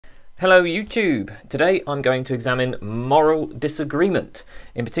Hello YouTube! Today I'm going to examine moral disagreement.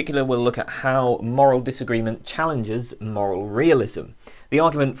 In particular, we'll look at how moral disagreement challenges moral realism. The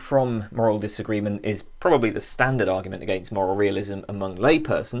argument from moral disagreement is probably the standard argument against moral realism among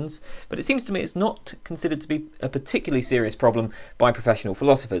laypersons, but it seems to me it's not considered to be a particularly serious problem by professional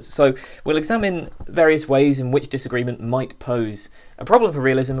philosophers. So we'll examine various ways in which disagreement might pose a problem for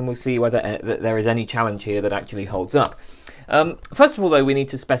realism, and we'll see whether there is any challenge here that actually holds up. First of all, though, we need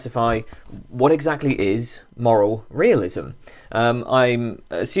to specify what exactly is moral realism. I'm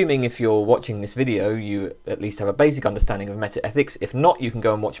assuming if you're watching this video, you at least have a basic understanding of metaethics. If not, you can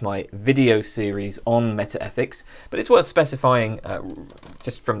go and watch my video series on metaethics. But it's worth specifying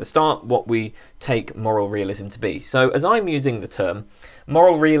just from the start what we take moral realism to be. So as I'm using the term,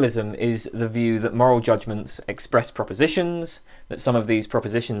 moral realism is the view that moral judgments express propositions, that some of these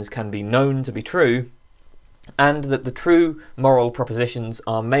propositions can be known to be true, and that the true moral propositions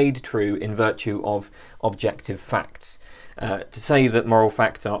are made true in virtue of objective facts. To say that moral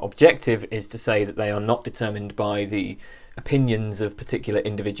facts are objective is to say that they are not determined by the opinions of particular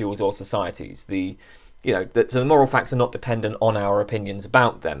individuals or societies. So the moral facts are not dependent on our opinions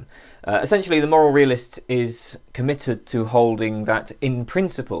about them. Essentially, the moral realist is committed to holding that, in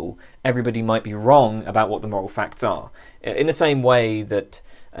principle, everybody might be wrong about what the moral facts are. In the same way that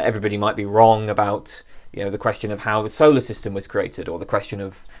everybody might be wrong about the question of how the solar system was created, or the question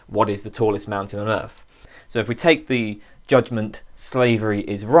of what is the tallest mountain on Earth. So if we take the judgment slavery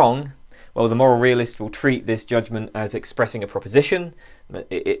is wrong, well, the moral realist will treat this judgment as expressing a proposition.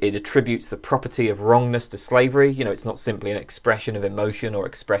 It attributes the property of wrongness to slavery. It's not simply an expression of emotion or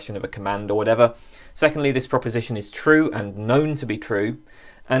expression of a command or whatever. Secondly, this proposition is true and known to be true.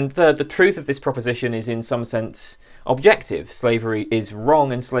 And third, the truth of this proposition is in some sense objective. Slavery is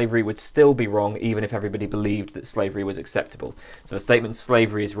wrong, and slavery would still be wrong even if everybody believed that slavery was acceptable. So the statement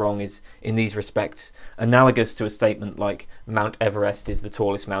slavery is wrong is, in these respects, analogous to a statement like Mount Everest is the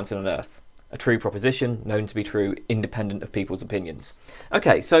tallest mountain on Earth. A true proposition, known to be true, independent of people's opinions.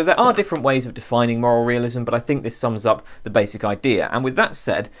 Okay, so there are different ways of defining moral realism, but I think this sums up the basic idea. And with that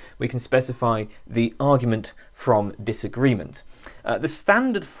said, we can specify the argument from disagreement. The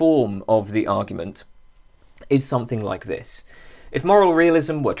standard form of the argument is something like this. If moral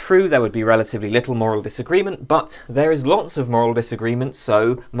realism were true, there would be relatively little moral disagreement, but there is lots of moral disagreement,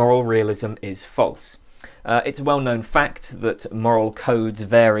 so moral realism is false. It's a well-known fact that moral codes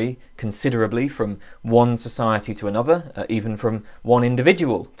vary considerably from one society to another, even from one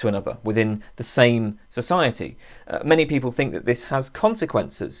individual to another within the same society. Many people think that this has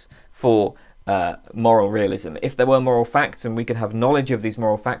consequences for moral realism. If there were moral facts and we could have knowledge of these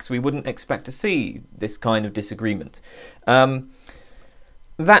moral facts, we wouldn't expect to see this kind of disagreement.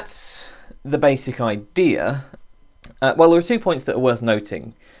 That's the basic idea. Well, there are 2 points that are worth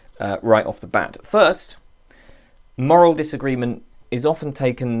noting right off the bat. First, moral disagreement is often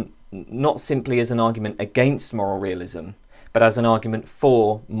taken not simply as an argument against moral realism, but as an argument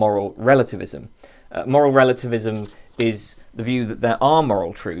for moral relativism. Moral relativism is the view that there are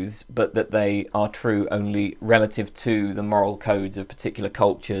moral truths, but that they are true only relative to the moral codes of particular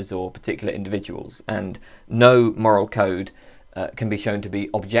cultures or particular individuals, and no moral code can be shown to be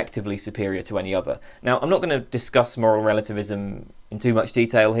objectively superior to any other. Now, I'm not going to discuss moral relativism in too much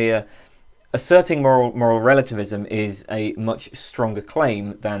detail here. Asserting moral relativism is a much stronger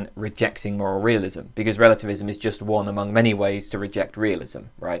claim than rejecting moral realism, because relativism is just one among many ways to reject realism,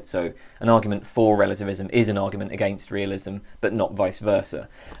 right? So an argument for relativism is an argument against realism, but not vice versa.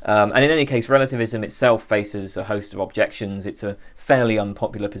 And in any case, relativism itself faces a host of objections. It's a fairly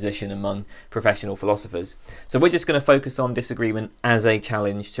unpopular position among professional philosophers. So we're just going to focus on disagreement as a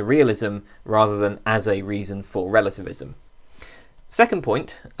challenge to realism rather than as a reason for relativism. Second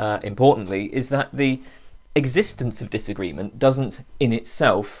point, importantly, is that the existence of disagreement doesn't in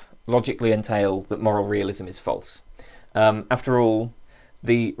itself logically entail that moral realism is false. After all,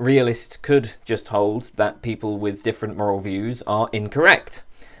 the realist could just hold that people with different moral views are incorrect.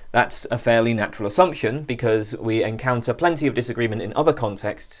 That's a fairly natural assumption because we encounter plenty of disagreement in other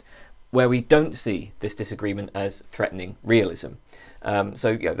contexts where we don't see this disagreement as threatening realism.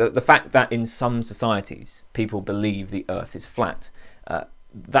 The fact that in some societies people believe the Earth is flat,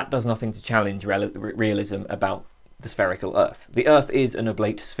 that does nothing to challenge realism about the spherical Earth. The Earth is an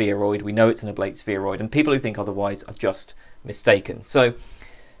oblate spheroid. We know it's an oblate spheroid, and people who think otherwise are just mistaken. So,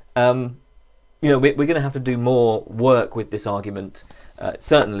 we're going to have to do more work with this argument.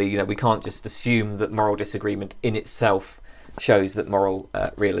 Certainly, we can't just assume that moral disagreement in itself shows that moral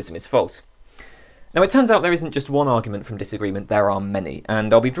realism is false. Now, it turns out there isn't just one argument from disagreement, there are many,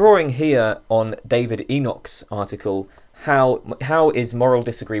 and I'll be drawing here on David Enoch's article, how is moral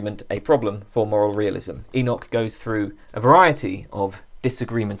disagreement a problem for moral realism? Enoch goes through a variety of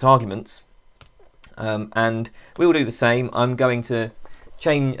disagreement arguments, and we will do the same. I'm going to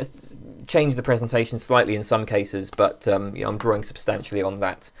change the presentation slightly in some cases, but I'm drawing substantially on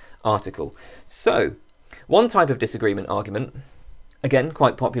that article. So, one type of disagreement argument, again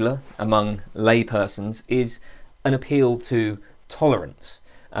quite popular among laypersons, is an appeal to tolerance.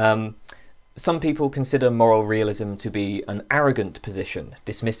 Some people consider moral realism to be an arrogant position,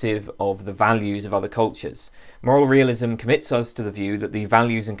 dismissive of the values of other cultures. Moral realism commits us to the view that the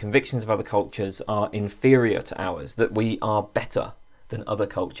values and convictions of other cultures are inferior to ours, that we are better than other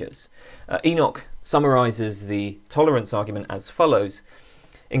cultures. Enoch summarises the tolerance argument as follows.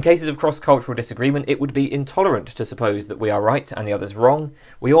 In cases of cross-cultural disagreement, it would be intolerant to suppose that we are right and the others wrong.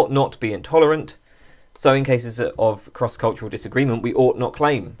 We ought not be intolerant. So in cases of cross-cultural disagreement, we ought not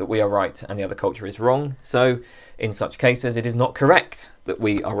claim that we are right and the other culture is wrong. So in such cases, it is not correct that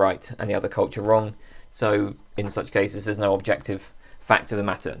we are right and the other culture wrong. So in such cases, there's no objective fact of the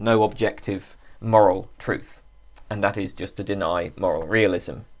matter, no objective moral truth. And that is just to deny moral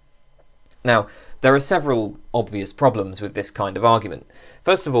realism. Now, there are several obvious problems with this kind of argument.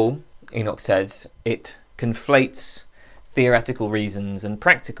 First of all, Enoch says it conflates theoretical reasons and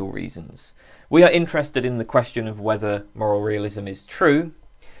practical reasons. We are interested in the question of whether moral realism is true,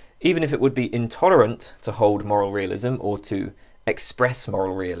 even if it would be intolerant to hold moral realism or to express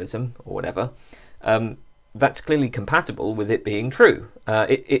moral realism or whatever. That's clearly compatible with it being true.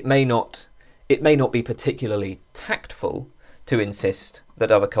 It may not be particularly tactful to insist that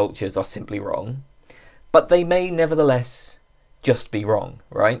other cultures are simply wrong, but they may nevertheless just be wrong,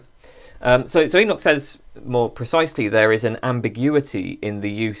 right? So Enoch says more precisely there is an ambiguity in the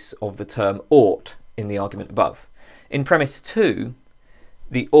use of the term ought in the argument above. In premise 2,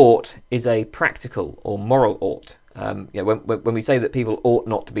 the ought is a practical or moral ought. When we say that people ought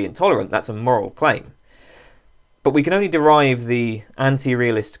not to be intolerant, that's a moral claim. But we can only derive the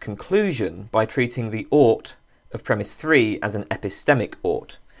anti-realist conclusion by treating the ought of premise 3 as an epistemic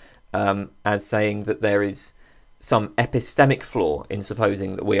ought, as saying that there is some epistemic flaw in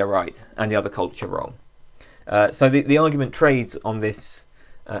supposing that we are right and the other culture wrong. So the argument trades on this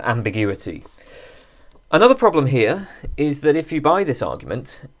ambiguity. Another problem here is that if you buy this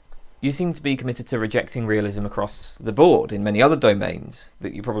argument, you seem to be committed to rejecting realism across the board in many other domains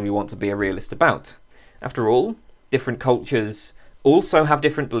that you probably want to be a realist about. After all, different cultures also have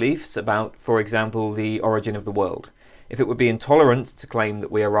different beliefs about, for example, the origin of the world. If it would be intolerant to claim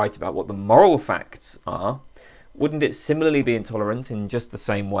that we are right about what the moral facts are, wouldn't it similarly be intolerant in just the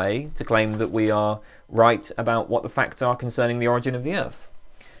same way to claim that we are right about what the facts are concerning the origin of the Earth?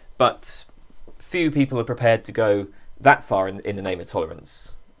 But few people are prepared to go that far in the name of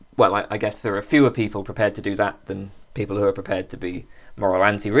tolerance. Well, I guess there are fewer people prepared to do that than people who are prepared to be moral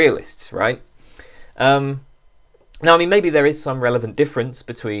anti-realists, right? Now, I mean, maybe there is some relevant difference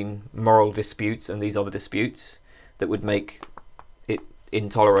between moral disputes and these other disputes that would make it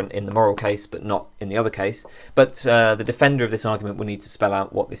intolerant in the moral case, but not in the other case. But the defender of this argument will need to spell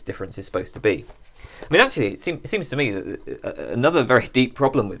out what this difference is supposed to be. I mean, actually, it seems to me that another very deep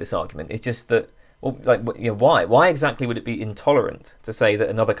problem with this argument is just that, well, like, why? Why exactly would it be intolerant to say that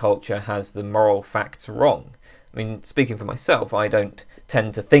another culture has the moral facts wrong? I mean, speaking for myself, I don't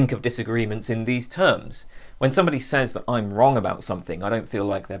tend to think of disagreements in these terms. When somebody says that I'm wrong about something, I don't feel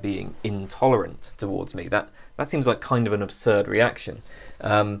like they're being intolerant towards me. That seems like kind of an absurd reaction.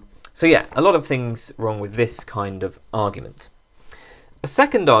 So yeah, a lot of things wrong with this kind of argument. A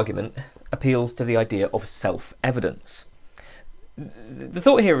second argument appeals to the idea of self-evidence. The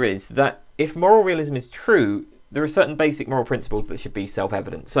thought here is that if moral realism is true, there are certain basic moral principles that should be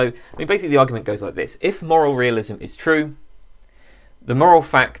self-evident. So, I mean, basically the argument goes like this. If moral realism is true, the moral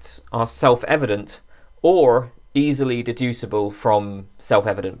facts are self-evident or easily deducible from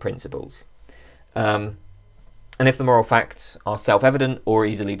self-evident principles. And if the moral facts are self-evident or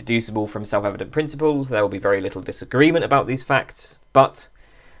easily deducible from self-evident principles, there will be very little disagreement about these facts, but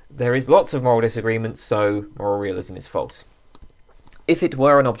there is lots of moral disagreement, so moral realism is false. If it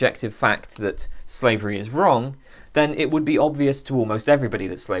were an objective fact that slavery is wrong, then it would be obvious to almost everybody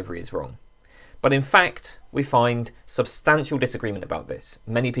that slavery is wrong. But in fact, we find substantial disagreement about this.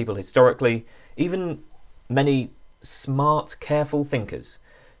 Many people historically, even many smart, careful thinkers,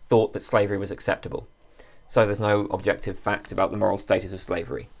 thought that slavery was acceptable. So there's no objective fact about the moral status of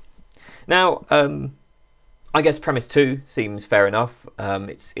slavery. Now, I guess premise 2 seems fair enough.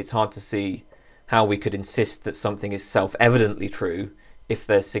 It's hard to see how we could insist that something is self-evidently true if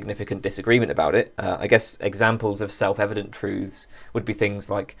there's significant disagreement about it. I guess examples of self-evident truths would be things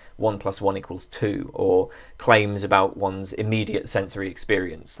like 1 + 1 = 2, or claims about one's immediate sensory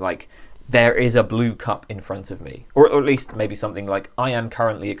experience, like there is a blue cup in front of me, or at least maybe something like I am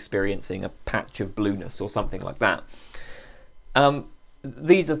currently experiencing a patch of blueness, or something like that.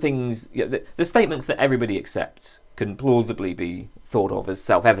 These are things, the statements that everybody accepts can plausibly be thought of as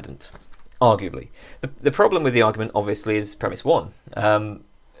self-evident, arguably. The problem with the argument, obviously, is premise 1.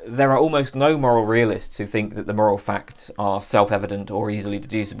 There are almost no moral realists who think that the moral facts are self-evident or easily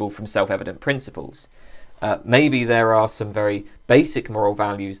deducible from self-evident principles. Maybe there are some very basic moral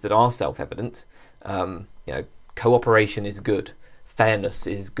values that are self-evident. Cooperation is good, fairness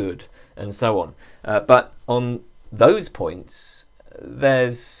is good, and so on. But on those points,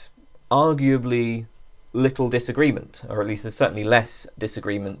 there's arguably little disagreement, or at least there's certainly less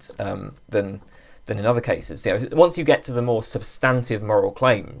disagreement than in other cases. Once you get to the more substantive moral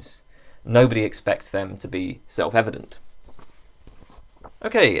claims, nobody expects them to be self-evident.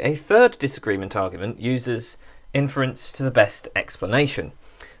 Okay, a third disagreement argument uses inference to the best explanation.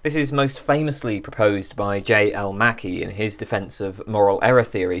 This is most famously proposed by J.L. Mackie in his defense of moral error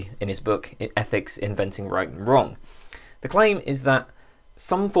theory in his book Ethics, Inventing Right and Wrong. The claim is that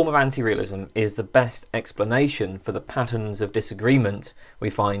some form of anti-realism is the best explanation for the patterns of disagreement we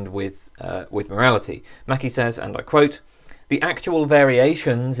find with morality. Mackie says, and I quote, "The actual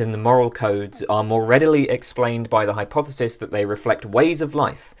variations in the moral codes are more readily explained by the hypothesis that they reflect ways of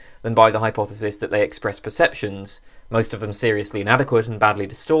life than by the hypothesis that they express perceptions, most of them seriously inadequate and badly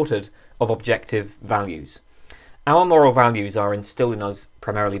distorted, of objective values. Our moral values are instilled in us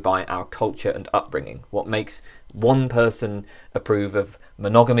primarily by our culture and upbringing. What makes one person approve of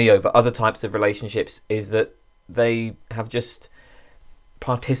monogamy over other types of relationships is that they have just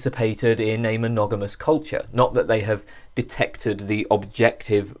participated in a monogamous culture, not that they have detected the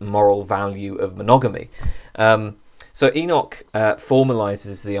objective moral value of monogamy." So Enoch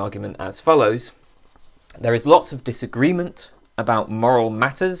formalizes the argument as follows: "There is lots of disagreement about moral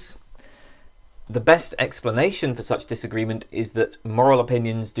matters. The best explanation for such disagreement is that moral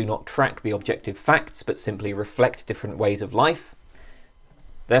opinions do not track the objective facts, but simply reflect different ways of life.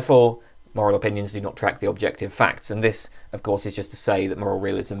 Therefore, moral opinions do not track the objective facts." And this, of course, is just to say that moral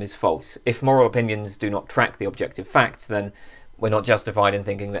realism is false. If moral opinions do not track the objective facts, then we're not justified in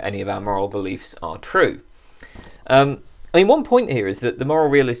thinking that any of our moral beliefs are true. One point here is that the moral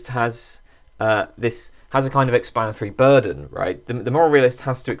realist has a kind of explanatory burden, right? The moral realist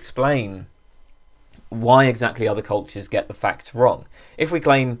has to explain why exactly other cultures get the facts wrong. If we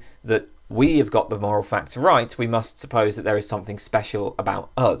claim that we have got the moral facts right, we must suppose that there is something special about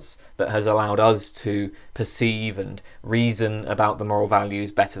us that has allowed us to perceive and reason about the moral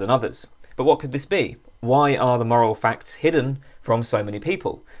values better than others. But what could this be? Why are the moral facts hidden from so many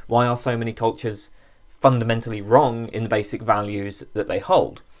people? Why are so many cultures fundamentally wrong in the basic values that they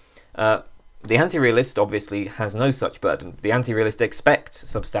hold? The anti-realist obviously has no such burden. The anti-realist expects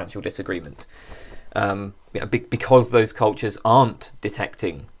substantial disagreement. Because those cultures aren't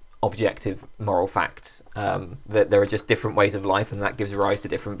detecting objective moral facts, that there are just different ways of life, and that gives rise to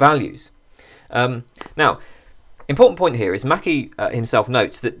different values. Now, important point here is Mackie himself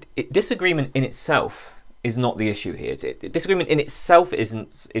notes that disagreement in itself is not the issue here. Disagreement in itself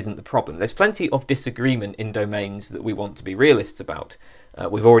isn't the problem. There's plenty of disagreement in domains that we want to be realists about.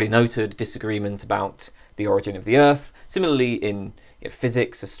 We've already noted disagreement about the origin of the Earth. Similarly, in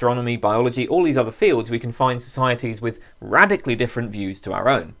physics, astronomy, biology, all these other fields, we can find societies with radically different views to our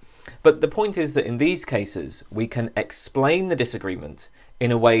own. But the point is that in these cases, we can explain the disagreement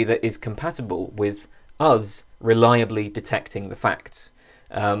in a way that is compatible with us reliably detecting the facts.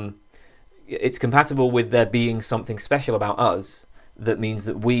 It's compatible with there being something special about us that means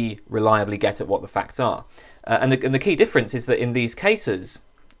that we reliably get at what the facts are. And the key difference is that in these cases,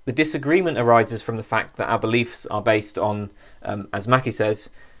 the disagreement arises from the fact that our beliefs are based on, as Mackie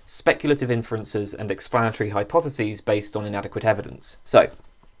says, speculative inferences and explanatory hypotheses based on inadequate evidence. So,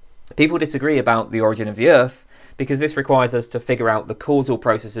 people disagree about the origin of the Earth because this requires us to figure out the causal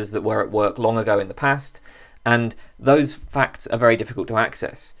processes that were at work long ago in the past, and those facts are very difficult to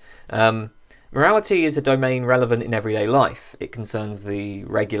access. Morality is a domain relevant in everyday life. It concerns the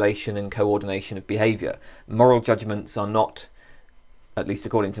regulation and coordination of behaviour. Moral judgments are not, at least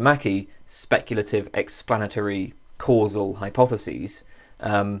according to Mackie, speculative, explanatory, causal hypotheses.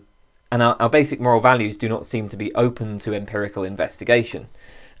 And our basic moral values do not seem to be open to empirical investigation,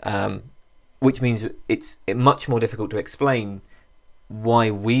 which means it's much more difficult to explain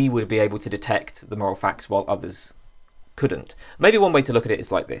why we would be able to detect the moral facts while others couldn't. Maybe one way to look at it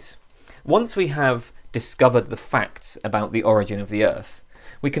is like this. once we have discovered the facts about the origin of the Earth,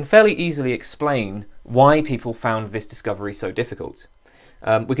 we can fairly easily explain why people found this discovery so difficult.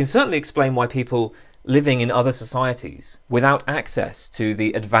 We can certainly explain why people living in other societies, without access to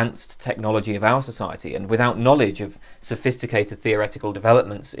the advanced technology of our society and without knowledge of sophisticated theoretical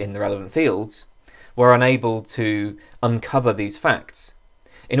developments in the relevant fields, were unable to uncover these facts.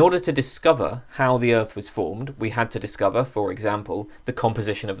 In order to discover how the Earth was formed, we had to discover, for example, the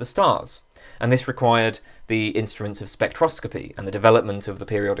composition of the stars. And this required the instruments of spectroscopy and the development of the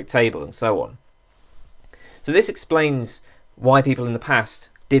periodic table and so on. So this explains why people in the past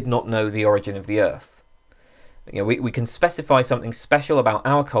did not know the origin of the Earth. We can specify something special about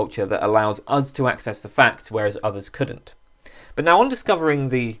our culture that allows us to access the fact, whereas others couldn't. But now, on discovering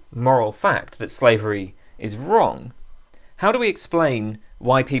the moral fact that slavery is wrong, how do we explain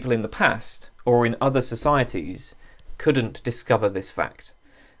why people in the past, or in other societies, couldn't discover this fact?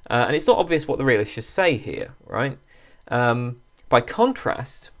 And it's not obvious what the realists should say here, right? By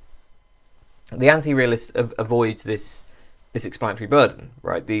contrast, the anti-realist avoids this explanatory burden,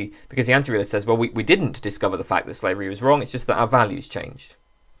 right? Because the anti-realist says, well, we didn't discover the fact that slavery was wrong, it's just that our values changed.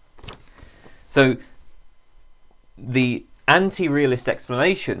 So the anti-realist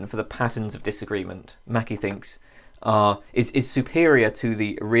explanation for the patterns of disagreement, Mackey thinks, is superior to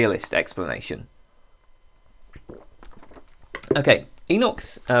the realist explanation. Okay,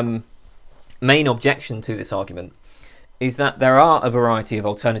 Enoch's main objection to this argument is that there are a variety of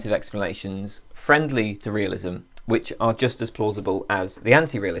alternative explanations friendly to realism which are just as plausible as the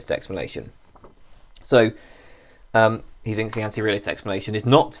anti-realist explanation. So he thinks the anti-realist explanation is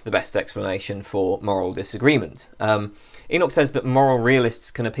not the best explanation for moral disagreement. Enoch says that moral realists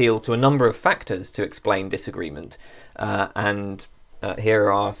can appeal to a number of factors to explain disagreement, and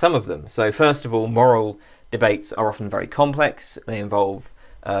here are some of them. So first of all, moral debates are often very complex. They involve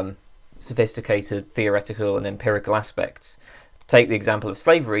sophisticated theoretical and empirical aspects. To take the example of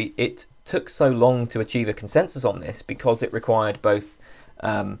slavery, it took so long to achieve a consensus on this because it required both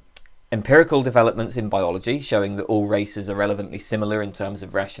empirical developments in biology, showing that all races are relevantly similar in terms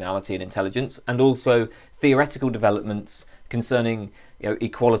of rationality and intelligence, and also theoretical developments concerning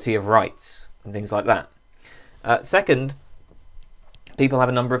equality of rights and things like that. Second, people have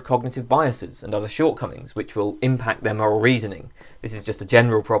a number of cognitive biases and other shortcomings which will impact their moral reasoning. This is just a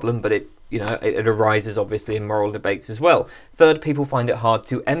general problem, but it arises obviously in moral debates as well. Third, people find it hard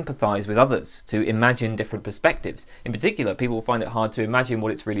to empathise with others, to imagine different perspectives. In particular, people find it hard to imagine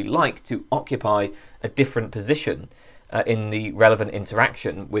what it's really like to occupy a different position in the relevant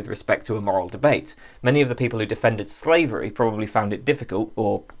interaction with respect to a moral debate. Many of the people who defended slavery probably found it difficult,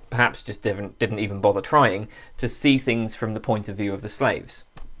 or perhaps just didn't even bother trying, to see things from the point of view of the slaves.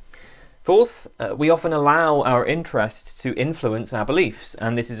 Fourth, we often allow our interest to influence our beliefs,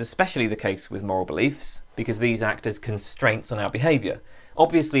 and this is especially the case with moral beliefs, because these act as constraints on our behaviour.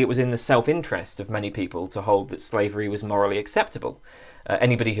 Obviously, it was in the self-interest of many people to hold that slavery was morally acceptable.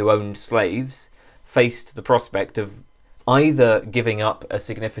 Anybody who owned slaves faced the prospect of either giving up a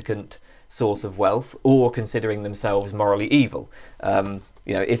significant source of wealth or considering themselves morally evil,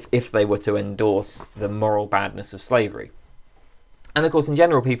 if they were to endorse the moral badness of slavery. And of course, in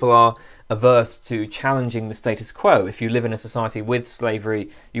general, people are averse to challenging the status quo. If you live in a society with slavery,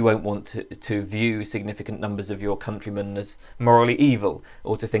 you won't want to view significant numbers of your countrymen as morally evil,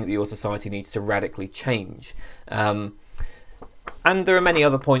 or to think that your society needs to radically change. And there are many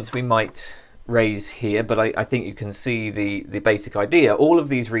other points we might raise here, but I think you can see the basic idea. All of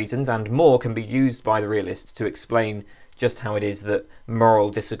these reasons and more can be used by the realist to explain just how it is that moral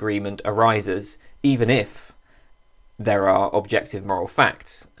disagreement arises, even if there are objective moral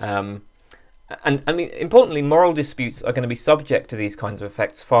facts. And I mean, importantly, moral disputes are going to be subject to these kinds of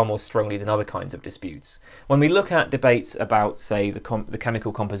effects far more strongly than other kinds of disputes. When we look at debates about, say, the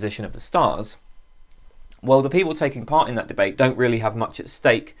chemical composition of the stars, well, the people taking part in that debate don't really have much at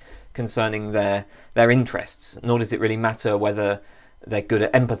stake concerning their interests, nor does it really matter whether they're good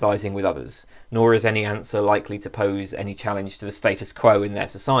at empathising with others, nor is any answer likely to pose any challenge to the status quo in their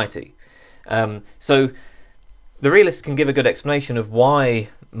society. So the realist can give a good explanation of why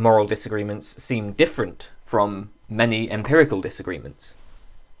moral disagreements seem different from many empirical disagreements.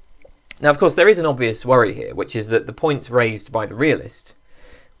 Now, of course, there is an obvious worry here, which is that the points raised by the realist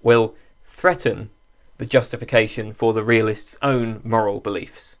will threaten the justification for the realist's own moral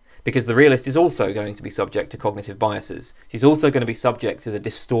beliefs, because the realist is also going to be subject to cognitive biases. She's also going to be subject to the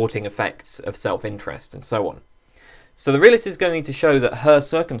distorting effects of self-interest and so on. So the realist is going to need to show that her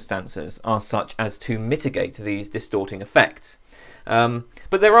circumstances are such as to mitigate these distorting effects.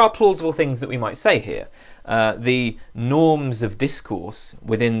 But there are plausible things that we might say here. The norms of discourse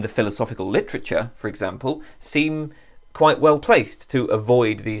within the philosophical literature, for example, seem quite well placed to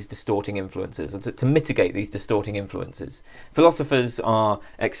avoid these distorting influences, or to mitigate these distorting influences. Philosophers are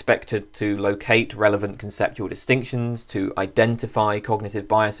expected to locate relevant conceptual distinctions, to identify cognitive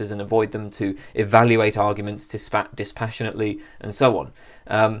biases and avoid them, to evaluate arguments dispassionately, and so on.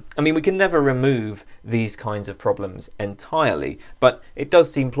 I mean, we can never remove these kinds of problems entirely, but it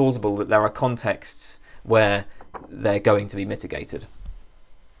does seem plausible that there are contexts where they're going to be mitigated.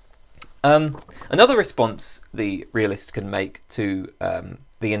 Another response the realist can make to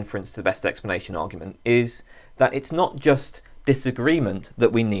the inference to the best explanation argument is that it's not just disagreement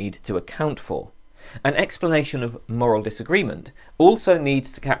that we need to account for. An explanation of moral disagreement also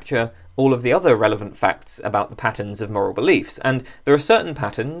needs to capture all of the other relevant facts about the patterns of moral beliefs, and there are certain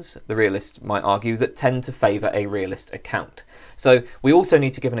patterns, the realist might argue, that tend to favour a realist account. So we also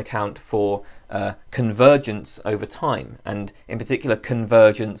need to give an account for convergence over time, and in particular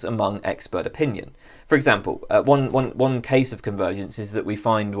convergence among expert opinion. For example, one case of convergence is that we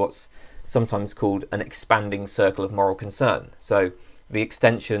find what's sometimes called an expanding circle of moral concern. So the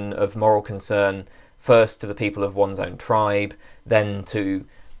extension of moral concern first to the people of one's own tribe, then to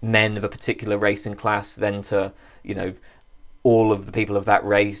men of a particular race and class, then to, you know, all of the people of that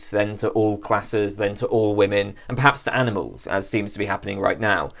race, then to all classes, then to all women, and perhaps to animals, as seems to be happening right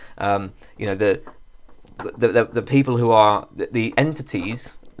now. You know, the people who are the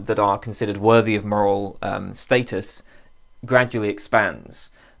entities that are considered worthy of moral status gradually expands.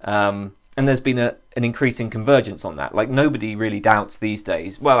 And there's been an increasing convergence on that. Like, nobody really doubts these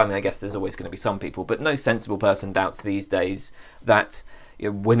days, well, I mean, I guess there's always going to be some people, but no sensible person doubts these days that, you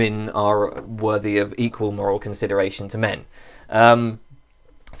know, women are worthy of equal moral consideration to men.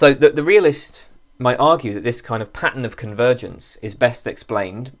 So the realist might argue that this kind of pattern of convergence is best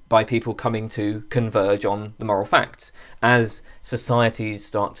explained by people coming to converge on the moral facts as societies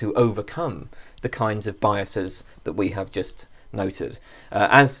start to overcome the kinds of biases that we have just noted.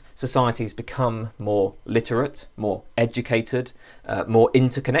 As societies become more literate, more educated, more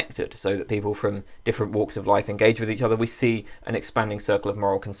interconnected, so that people from different walks of life engage with each other, we see an expanding circle of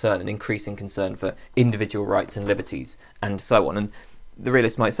moral concern, an increasing concern for individual rights and liberties, and so on. And the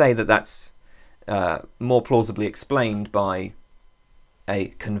realist might say that that's more plausibly explained by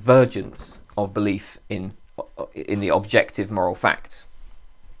a convergence of belief in the objective moral facts.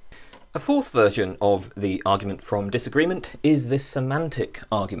 A fourth version of the argument from disagreement is the semantic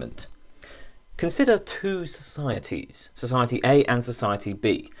argument. Consider two societies, Society A and Society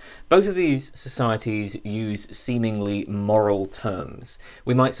B. Both of these societies use seemingly moral terms.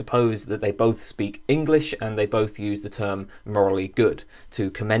 We might suppose that they both speak English and they both use the term morally good.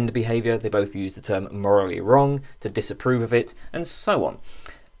 To commend behaviour, they both use the term morally wrong, to disapprove of it, and so on.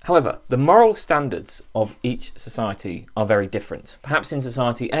 However, the moral standards of each society are very different. Perhaps in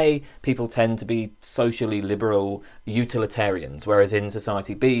Society A, people tend to be socially liberal utilitarians, whereas in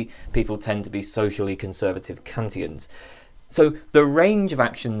Society B, people tend to be socially conservative Kantians. So the range of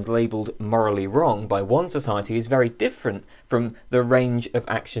actions labelled morally wrong by one society is very different from the range of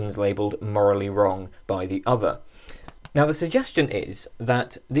actions labelled morally wrong by the other. Now, the suggestion is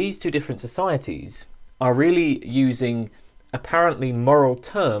that these two different societies are really using apparently moral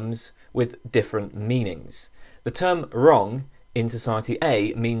terms with different meanings. The term wrong in Society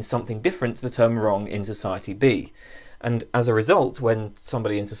A means something different to the term wrong in Society B. And as a result, when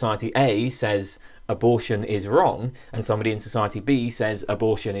somebody in Society A says abortion is wrong, and somebody in Society B says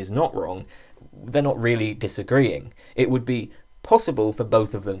abortion is not wrong, they're not really disagreeing. It would be possible for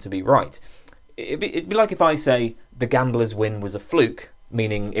both of them to be right. It'd be like if I say the gambler's win was a fluke,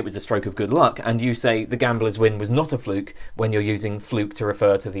 meaning it was a stroke of good luck, and you say the gambler's win was not a fluke when you're using fluke to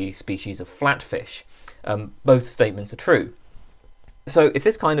refer to the species of flatfish. Both statements are true. So if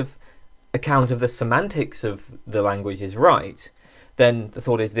this kind of account of the semantics of the language is right, then the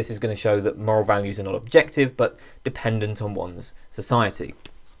thought is this is going to show that moral values are not objective but dependent on one's society.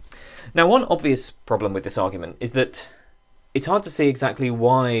 Now, one obvious problem with this argument is that it's hard to see exactly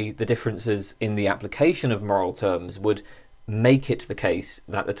why the differences in the application of moral terms would make it the case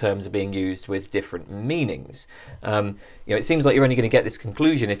that the terms are being used with different meanings. It seems like you're only going to get this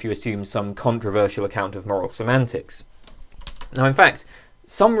conclusion if you assume some controversial account of moral semantics. Now, in fact,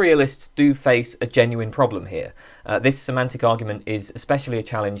 some realists do face a genuine problem here. This semantic argument is especially a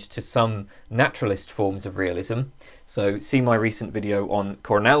challenge to some naturalist forms of realism. So see my recent video on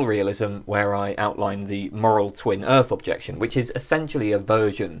Cornell realism, where I outline the moral twin earth objection, which is essentially a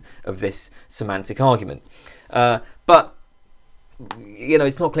version of this semantic argument. But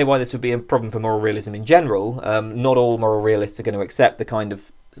it's not clear why this would be a problem for moral realism in general. Not all moral realists are going to accept the kind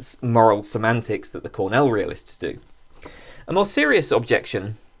of moral semantics that the Cornell realists do. A more serious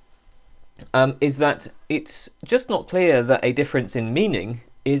objection is that it's just not clear that a difference in meaning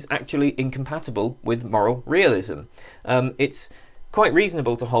is actually incompatible with moral realism. It's quite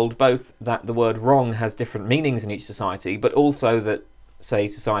reasonable to hold both that the word wrong has different meanings in each society, but also that, say,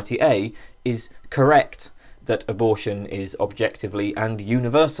 society A is correct that abortion is objectively and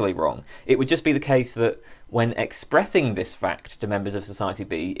universally wrong. It would just be the case that when expressing this fact to members of society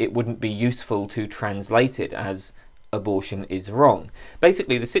B, it wouldn't be useful to translate it as abortion is wrong.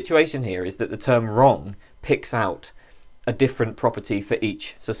 Basically, the situation here is that the term wrong picks out a different property for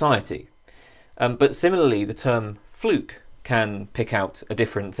each society. But similarly, the term fluke can pick out a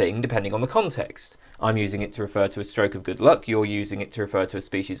different thing depending on the context. I'm using it to refer to a stroke of good luck, you're using it to refer to a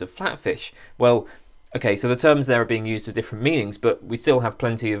species of flatfish. Well, okay, so the terms there are being used with different meanings, but we still have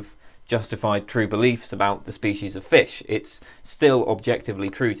plenty of justified true beliefs about the species of fish. It's still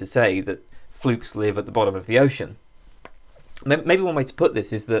objectively true to say that flukes live at the bottom of the ocean. Maybe one way to put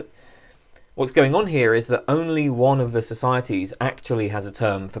this is that what's going on here is that only one of the societies actually has a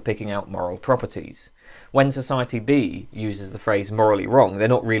term for picking out moral properties. When society B uses the phrase morally wrong, they're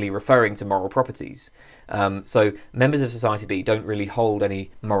not really referring to moral properties. So members of society B don't really hold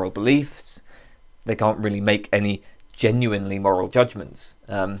any moral beliefs. They can't really make any genuinely moral judgments,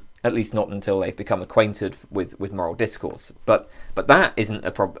 at least not until they've become acquainted with moral discourse. But that isn't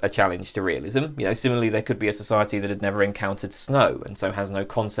a challenge to realism. Similarly, there could be a society that had never encountered snow and so has no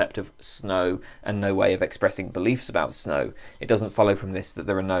concept of snow and no way of expressing beliefs about snow. It doesn't follow from this that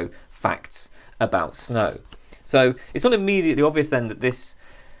there are no facts about snow. So it's not immediately obvious then that this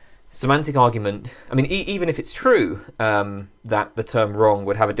semantic argument, I mean, even if it's true that the term wrong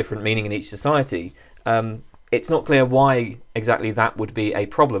would have a different meaning in each society, it's not clear why exactly that would be a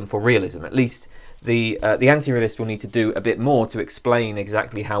problem for realism. At least the anti-realist will need to do a bit more to explain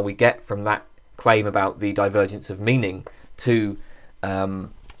exactly how we get from that claim about the divergence of meaning to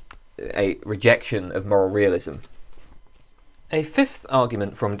a rejection of moral realism. A fifth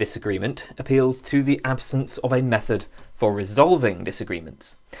argument from Disagreement appeals to the absence of a method for resolving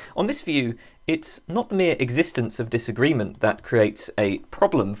disagreements. On this view, it's not the mere existence of disagreement that creates a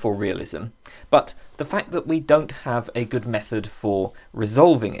problem for realism, but the fact that we don't have a good method for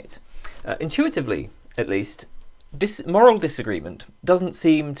resolving it. Intuitively, at least, moral disagreement doesn't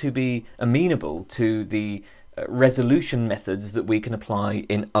seem to be amenable to the resolution methods that we can apply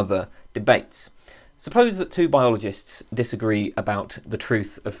in other debates. Suppose that two biologists disagree about the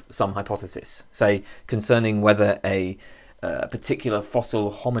truth of some hypothesis, say concerning whether a particular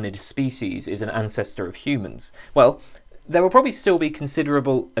fossil hominid species is an ancestor of humans. Well, there will probably still be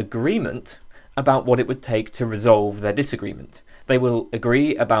considerable agreement about what it would take to resolve their disagreement. They will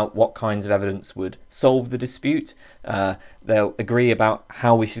agree about what kinds of evidence would solve the dispute. They'll agree about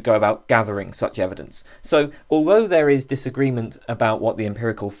how we should go about gathering such evidence. So, although there is disagreement about what the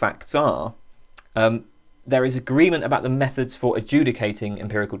empirical facts are, there is agreement about the methods for adjudicating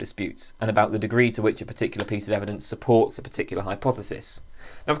empirical disputes and about the degree to which a particular piece of evidence supports a particular hypothesis.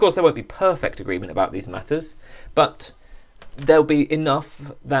 Now, of course, there won't be perfect agreement about these matters, but there'll be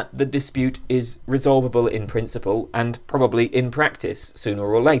enough that the dispute is resolvable in principle and probably in practice sooner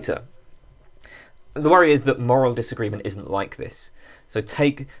or later. The worry is that moral disagreement isn't like this. So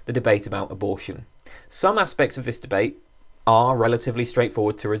take the debate about abortion. Some aspects of this debate are relatively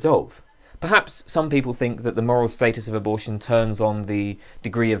straightforward to resolve. Perhaps some people think that the moral status of abortion turns on the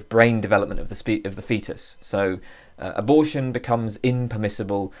degree of brain development of the fetus. So abortion becomes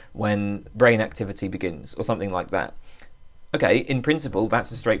impermissible when brain activity begins, or something like that. Okay, in principle,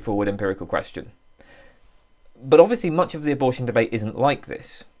 that's a straightforward empirical question. But obviously much of the abortion debate isn't like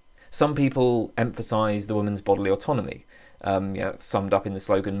this. Some people emphasise the woman's bodily autonomy, summed up in the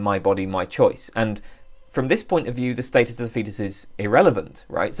slogan, "My body, my choice." And from this point of view, the status of the fetus is irrelevant,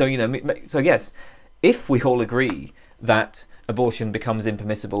 right? So, so yes, if we all agree that abortion becomes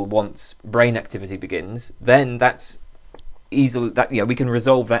impermissible once brain activity begins, then that's easily, we can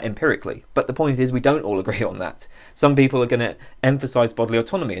resolve that empirically. But the point is we don't all agree on that. Some people are going to emphasise bodily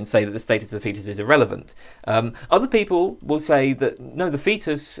autonomy and say that the status of the fetus is irrelevant. Other people will say that, no, the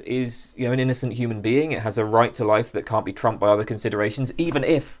fetus is an innocent human being. It has a right to life that can't be trumped by other considerations, even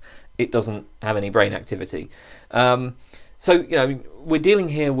if it doesn't have any brain activity. So, we're dealing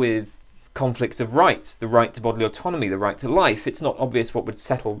here with conflicts of rights, the right to bodily autonomy, the right to life. It's not obvious what would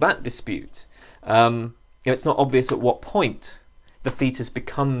settle that dispute. It's not obvious at what point the fetus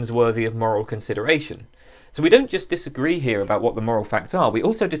becomes worthy of moral consideration. So we don't just disagree here about what the moral facts are, we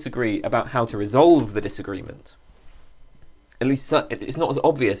also disagree about how to resolve the disagreement. at least it's not as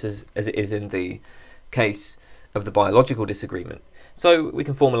obvious as it is in the case of the biological disagreement. So we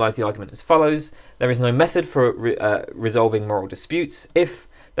can formalise the argument as follows. There is no method for resolving moral disputes. If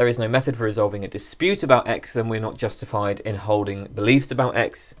there is no method for resolving a dispute about X, then we're not justified in holding beliefs about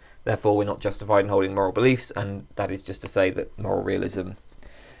X. Therefore, we're not justified in holding moral beliefs, and that is just to say that moral realism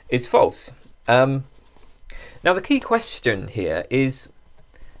is false. Now, the key question here is,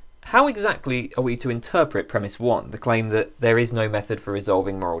 how exactly are we to interpret premise 1, the claim that there is no method for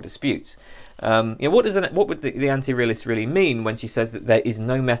resolving moral disputes? What would the anti-realist really mean when she says that there is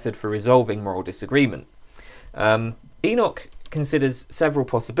no method for resolving moral disagreement? Enoch considers several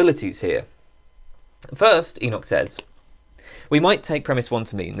possibilities here. First, Enoch says, we might take premise 1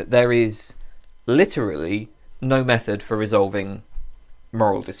 to mean that there is literally no method for resolving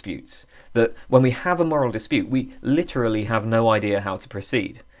moral disputes. That when we have a moral dispute, we literally have no idea how to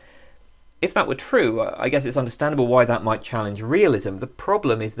proceed. If that were true, I guess it's understandable why that might challenge realism. The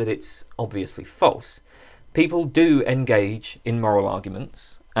problem is that it's obviously false. People do engage in moral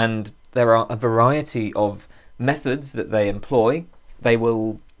arguments, and there are a variety of methods that they employ. They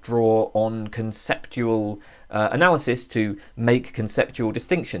will draw on conceptual analysis to make conceptual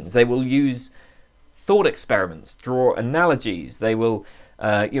distinctions. They will use thought experiments, draw analogies. They will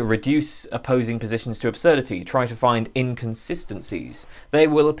reduce opposing positions to absurdity, try to find inconsistencies. They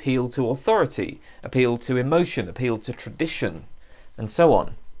will appeal to authority, appeal to emotion, appeal to tradition, and so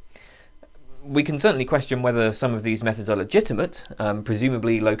on. We can certainly question whether some of these methods are legitimate.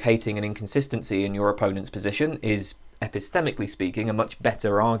 Presumably locating an inconsistency in your opponent's position is, epistemically speaking, a much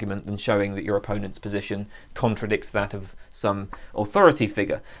better argument than showing that your opponent's position contradicts that of some authority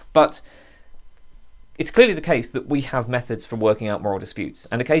figure. But it's clearly the case that we have methods for working out moral disputes,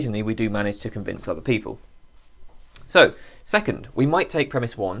 and occasionally we do manage to convince other people. So, second, we might take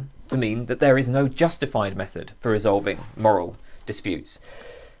premise 1 to mean that there is no justified method for resolving moral disputes.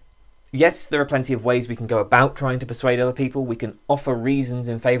 Yes, there are plenty of ways we can go about trying to persuade other people. We can offer reasons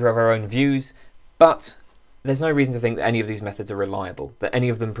in favour of our own views, but there's no reason to think that any of these methods are reliable, that any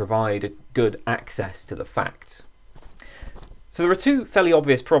of them provide a good access to the facts. So there are two fairly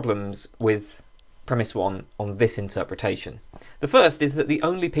obvious problems with premise 1 on this interpretation. The first is that the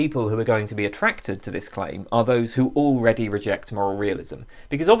only people who are going to be attracted to this claim are those who already reject moral realism.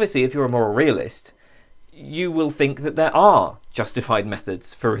 Because obviously if you're a moral realist, you will think that there are justified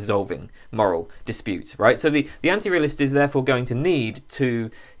methods for resolving moral disputes, right? So the anti-realist is therefore going to need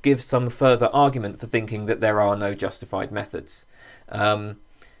to give some further argument for thinking that there are no justified methods. But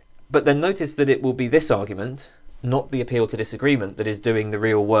then notice that it will be this argument, not the appeal to disagreement, that is doing the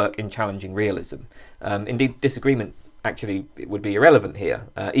real work in challenging realism. Indeed, disagreement actually would be irrelevant here.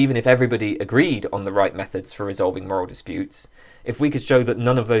 Even if everybody agreed on the right methods for resolving moral disputes, if we could show that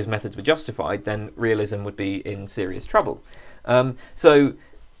none of those methods were justified, then realism would be in serious trouble. So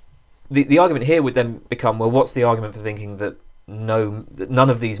the argument here would then become, well, what's the argument for thinking that none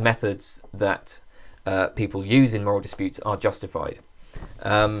of these methods that people use in moral disputes are justified?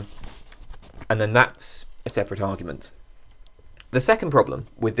 And then that's a separate argument. The second problem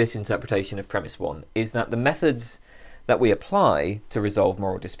with this interpretation of premise 1 is that the methods that we apply to resolve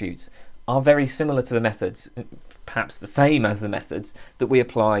moral disputes are very similar to the methods, perhaps the same as the methods, that we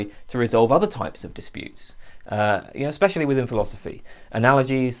apply to resolve other types of disputes, especially within philosophy.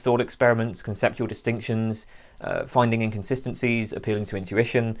 Analogies, thought experiments, conceptual distinctions, finding inconsistencies, appealing to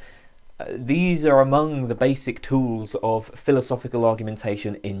intuition. These are among the basic tools of philosophical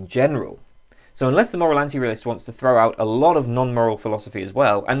argumentation in general. So unless the moral anti-realist wants to throw out a lot of non-moral philosophy as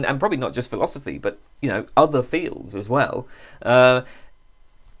well, and probably not just philosophy, but other fields as well,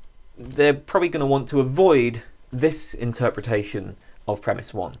 they're probably going to want to avoid this interpretation of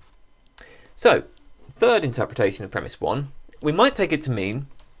premise 1. So, third interpretation of premise 1, we might take it to mean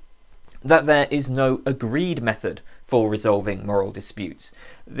that there is no agreed method for resolving moral disputes.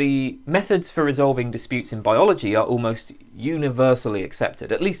 The methods for resolving disputes in biology are almost universally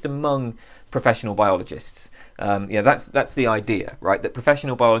accepted, at least among professional biologists. That's the idea, right? That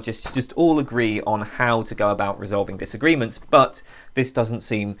professional biologists just all agree on how to go about resolving disagreements, but this doesn't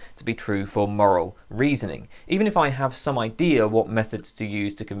seem to be true for moral reasoning. Even if I have some idea what methods to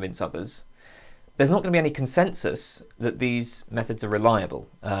use to convince others, there's not going to be any consensus that these methods are reliable,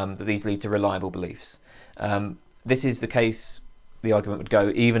 that these lead to reliable beliefs. This is the case, the argument would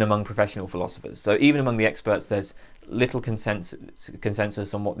go, even among professional philosophers. So even among the experts, there's little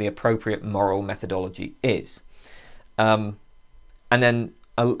consensus on what the appropriate moral methodology is. And then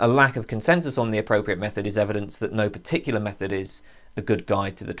a lack of consensus on the appropriate method is evidence that no particular method is a good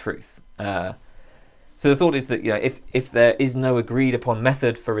guide to the truth. So the thought is that, you know, if there is no agreed upon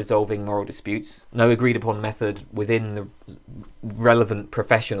method for resolving moral disputes, no agreed upon method within the relevant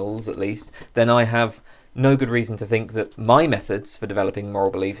professionals at least, then I have no good reason to think that my methods for developing moral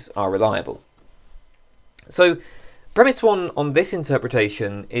beliefs are reliable. So premise one on this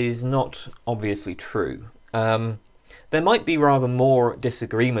interpretation is not obviously true. There might be rather more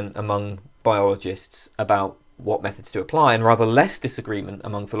disagreement among biologists about what methods to apply, and rather less disagreement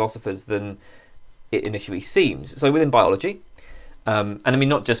among philosophers than it initially seems. So within biology, and I mean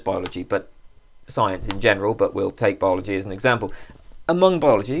not just biology, but science in general, but we'll take biology as an example. Among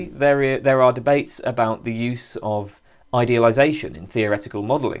biology, there are debates about the use of idealization in theoretical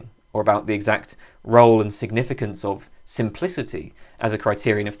modelling, or about the exact role and significance of simplicity as a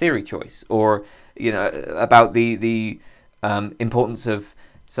criterion of theory choice, or, you know, about the importance of,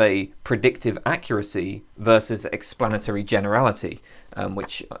 say, predictive accuracy versus explanatory generality,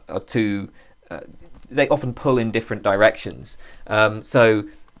 which are two. They often pull in different directions. So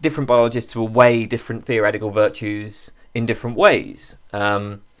different biologists will weigh different theoretical virtues in different ways,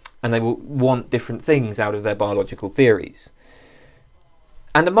 and they will want different things out of their biological theories.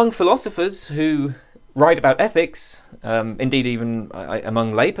 And among philosophers who write about ethics, indeed even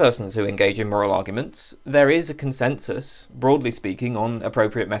among laypersons who engage in moral arguments, there is a consensus, broadly speaking, on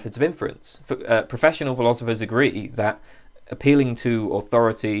appropriate methods of inference. Professional philosophers agree that appealing to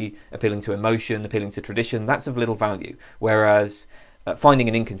authority, appealing to emotion, appealing to tradition, that's of little value. Whereas finding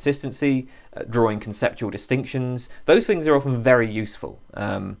an inconsistency, drawing conceptual distinctions, those things are often very useful.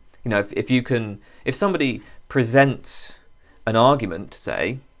 You know, if somebody presents an argument,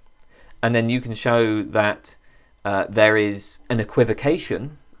 say, and then you can show that there is an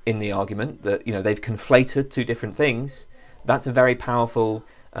equivocation in the argument, that, you know, they've conflated two different things, that's a very powerful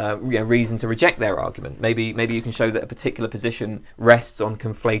reason to reject their argument. Maybe you can show that a particular position rests on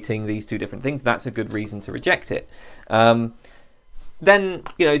conflating these two different things. That's a good reason to reject it. Then,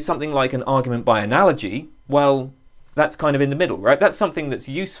 you know, something like an argument by analogy, well, that's kind of in the middle, right? That's something that's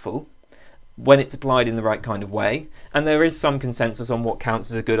useful when it's applied in the right kind of way, and there is some consensus on what counts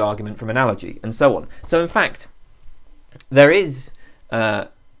as a good argument from analogy, and so on. So in fact, there is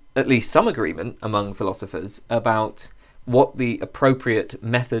at least some agreement among philosophers about what the appropriate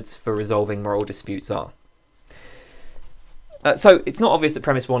methods for resolving moral disputes are. So it's not obvious that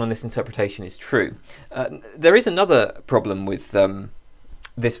premise one on this interpretation is true. There is another problem with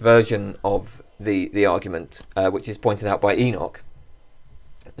this version of the argument, which is pointed out by Enoch.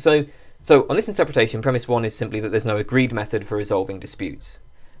 So on this interpretation, premise one is simply that there's no agreed method for resolving disputes,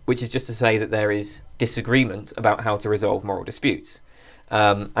 which is just to say that there is disagreement about how to resolve moral disputes.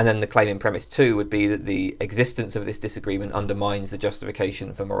 And then the claim in premise two would be that the existence of this disagreement undermines the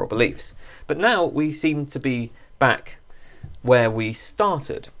justification for moral beliefs. But now we seem to be back where we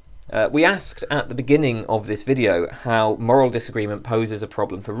started. We asked at the beginning of this video how moral disagreement poses a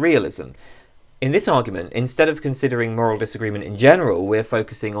problem for realism. In this argument, instead of considering moral disagreement in general, we're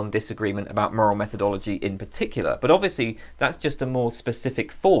focusing on disagreement about moral methodology in particular. But obviously, that's just a more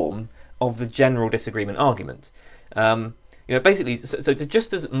specific form of the general disagreement argument. You know, basically, so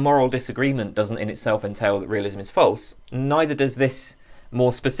just as moral disagreement doesn't in itself entail that realism is false, neither does this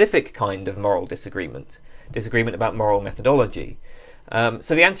more specific kind of moral disagreement about moral methodology.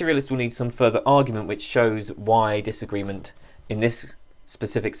 So the anti-realist will need some further argument which shows why disagreement in this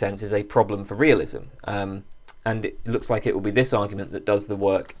specific sense is a problem for realism. And it looks like it will be this argument that does the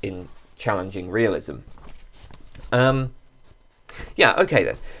work in challenging realism. Yeah, okay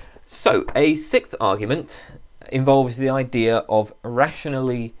then. So a sixth argument involves the idea of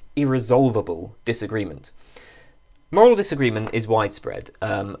rationally irresolvable disagreement. Moral disagreement is widespread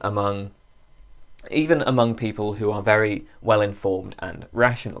even among people who are very well informed and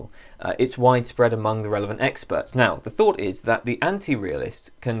rational. It's widespread among the relevant experts. Now, the thought is that the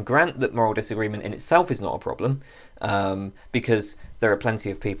anti-realist can grant that moral disagreement in itself is not a problem, because there are plenty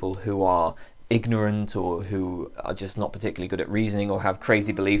of people who are ignorant or who are just not particularly good at reasoning or have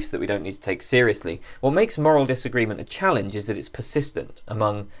crazy beliefs that we don't need to take seriously. What makes moral disagreement a challenge is that it's persistent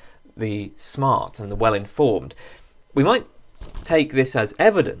among the smart and the well-informed. We might take this as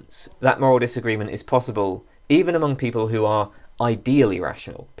evidence that moral disagreement is possible even among people who are ideally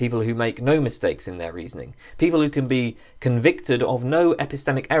rational, people who make no mistakes in their reasoning. People who can be convicted of no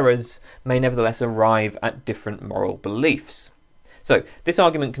epistemic errors may nevertheless arrive at different moral beliefs. So this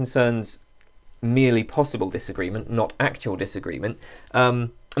argument concerns merely possible disagreement, not actual disagreement. I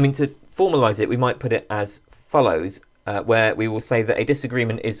mean, to formalise it, we might put it as follows, where we will say that a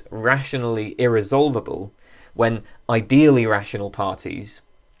disagreement is rationally irresolvable when ideally rational parties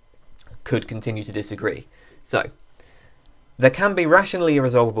could continue to disagree. So There can be rationally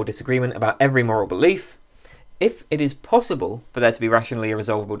irresolvable disagreement about every moral belief. If it is possible for there to be rationally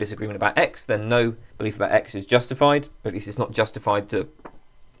irresolvable disagreement about X, then no belief about X is justified, or at least it's not justified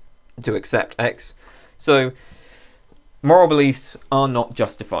to accept X. So moral beliefs are not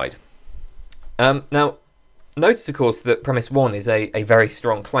justified. Now, notice, of course, that premise 1 is a very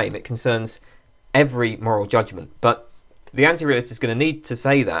strong claim. It concerns every moral judgment, but the anti-realist is going to need to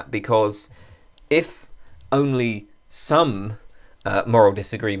say that, because if only some moral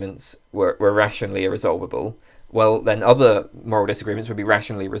disagreements were rationally irresolvable, well, then other moral disagreements would be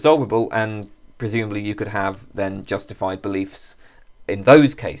rationally resolvable, and presumably you could have then justified beliefs in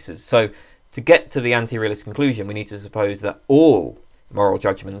those cases. So to get to the anti-realist conclusion, we need to suppose that all moral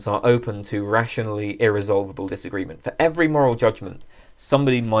judgments are open to rationally irresolvable disagreement. For every moral judgment,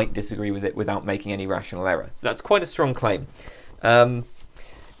 somebody might disagree with it without making any rational error. So that's quite a strong claim.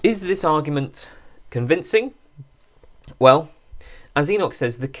 Is this argument convincing? Well, as Enoch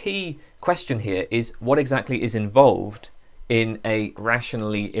says, the key question here is what exactly is involved in a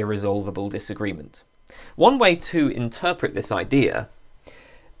rationally irresolvable disagreement. One way to interpret this idea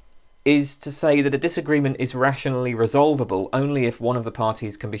is to say that a disagreement is rationally resolvable only if one of the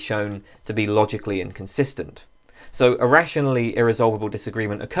parties can be shown to be logically inconsistent. So a rationally irresolvable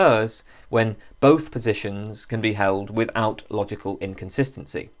disagreement occurs when both positions can be held without logical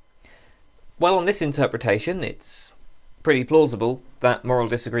inconsistency. Well, on this interpretation, it's pretty plausible that moral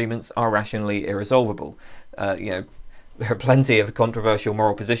disagreements are rationally irresolvable. There are plenty of controversial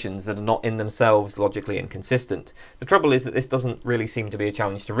moral positions that are not in themselves logically inconsistent. The trouble is that this doesn't really seem to be a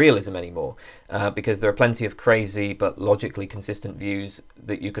challenge to realism anymore, because there are plenty of crazy but logically consistent views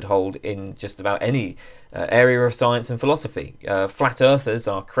that you could hold in just about any area of science and philosophy. Flat earthers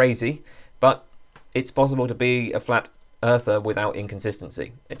are crazy, but it's possible to be a flat earther without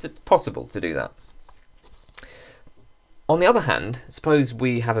inconsistency. It's possible to do that. On the other hand, suppose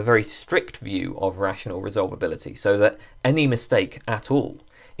we have a very strict view of rational resolvability, so that any mistake at all,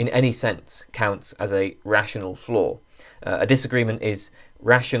 in any sense, counts as a rational flaw. A disagreement is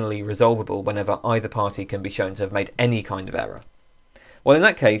rationally resolvable whenever either party can be shown to have made any kind of error. Well, in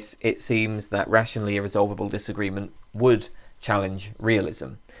that case, it seems that rationally irresolvable disagreement would challenge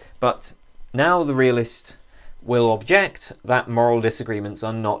realism. But now the realist will object that moral disagreements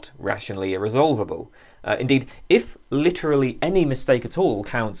are not rationally irresolvable. Indeed, if literally any mistake at all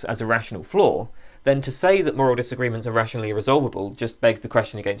counts as a rational flaw, then to say that moral disagreements are rationally irresolvable just begs the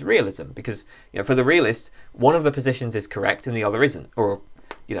question against realism, because for the realist, one of the positions is correct and the other isn't, or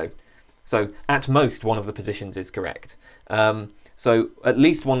so at most one of the positions is correct. So at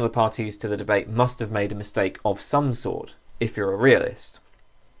least one of the parties to the debate must have made a mistake of some sort if you're a realist.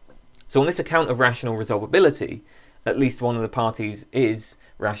 So on this account of rational resolvability, at least one of the parties is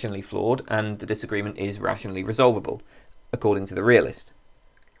rationally flawed and the disagreement is rationally resolvable, according to the realist.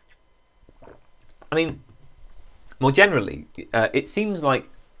 I mean, more generally, it seems like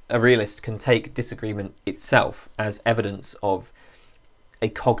a realist can take disagreement itself as evidence of a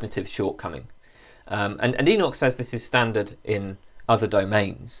cognitive shortcoming. And Enoch says this is standard in other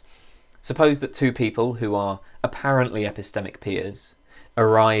domains. Suppose that two people who are apparently epistemic peers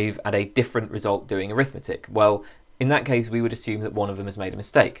arrive at a different result doing arithmetic. Well, in that case, we would assume that one of them has made a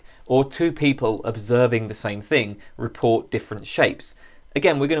mistake. Or two people observing the same thing report different shapes.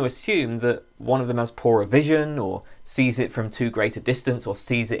 Again, we're going to assume that one of them has poorer vision, or sees it from too great a distance, or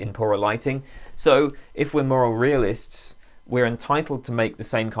sees it in poorer lighting. So if we're moral realists, we're entitled to make the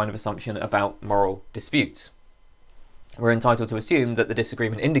same kind of assumption about moral disputes. We're entitled to assume that the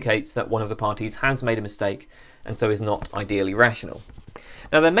disagreement indicates that one of the parties has made a mistake and so is not ideally rational.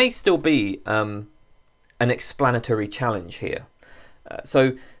 Now, there may still be an explanatory challenge here.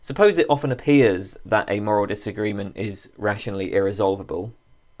 So suppose it often appears that a moral disagreement is rationally irresolvable,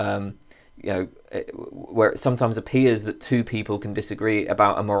 where it sometimes appears that two people can disagree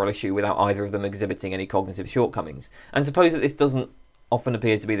about a moral issue without either of them exhibiting any cognitive shortcomings. And suppose that this doesn't often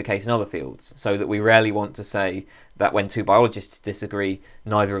appear to be the case in other fields, so that we rarely want to say that when two biologists disagree,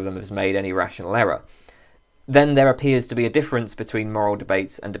 neither of them has made any rational error. Then there appears to be a difference between moral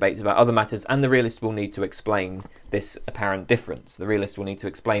debates and debates about other matters, and the realist will need to explain this apparent difference. The realist will need to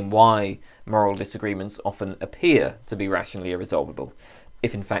explain why moral disagreements often appear to be rationally irresolvable,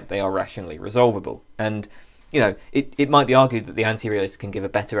 if in fact they are rationally resolvable. And, it might be argued that the anti-realist can give a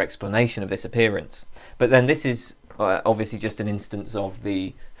better explanation of this appearance. But then this is obviously just an instance of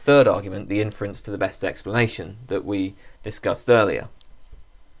the third argument, the inference to the best explanation, that we discussed earlier.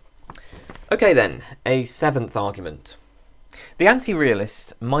 Okay then, a seventh argument. The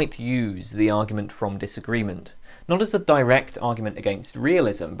anti-realist might use the argument from disagreement, not as a direct argument against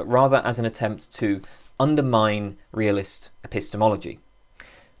realism, but rather as an attempt to undermine realist epistemology.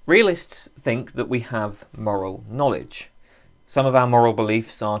 Realists think that we have moral knowledge. Some of our moral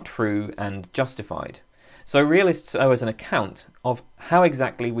beliefs are true and justified. So realists owe us an account of how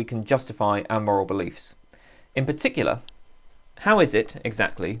exactly we can justify our moral beliefs. In particular, how is it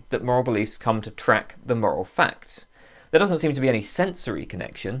exactly that moral beliefs come to track the moral facts? There doesn't seem to be any sensory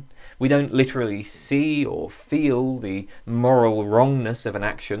connection. We don't literally see or feel the moral wrongness of an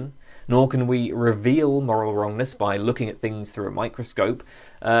action, nor can we reveal moral wrongness by looking at things through a microscope.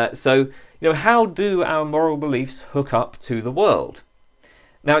 So, how do our moral beliefs hook up to the world?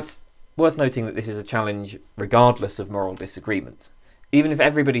 Now, it's worth noting that this is a challenge regardless of moral disagreement. Even if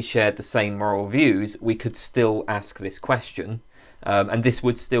everybody shared the same moral views, we could still ask this question, and this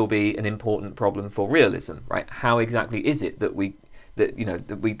would still be an important problem for realism, right? How exactly is it that we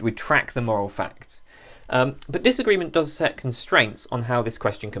track the moral facts? But disagreement does set constraints on how this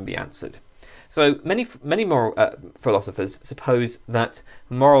question can be answered. So many moral philosophers suppose that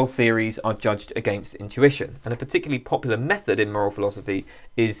moral theories are judged against intuition, and a particularly popular method in moral philosophy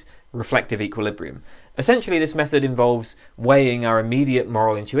is reflective equilibrium. Essentially, this method involves weighing our immediate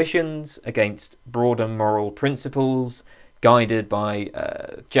moral intuitions against broader moral principles, guided by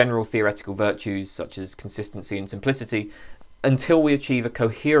general theoretical virtues such as consistency and simplicity, until we achieve a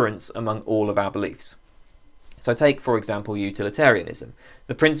coherence among all of our beliefs. So take, for example, utilitarianism.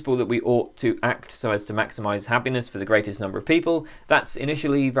 The principle that we ought to act so as to maximize happiness for the greatest number of people, that's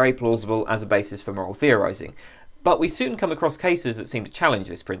initially very plausible as a basis for moral theorizing. But we soon come across cases that seem to challenge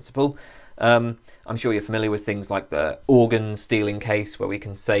this principle. I'm sure you're familiar with things like the organ stealing case, where we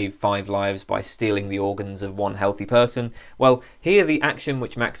can save 5 lives by stealing the organs of one healthy person. Well, here the action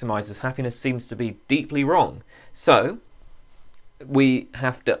which maximizes happiness seems to be deeply wrong. So we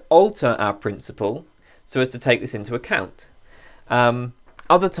have to alter our principle so as to take this into account.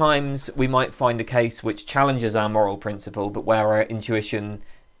 Other times we might find a case which challenges our moral principle, but where our intuition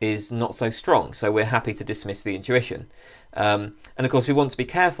is not so strong, so we're happy to dismiss the intuition. And of course we want to be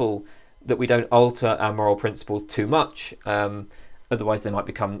careful that we don't alter our moral principles too much, otherwise they might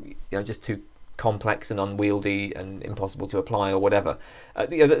become just too complex and unwieldy and impossible to apply or whatever.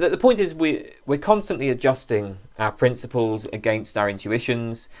 The point is we're constantly adjusting our principles against our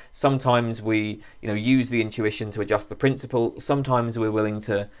intuitions. Sometimes we use the intuition to adjust the principle. Sometimes we're willing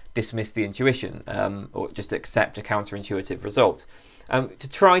to dismiss the intuition or just accept a counterintuitive result. To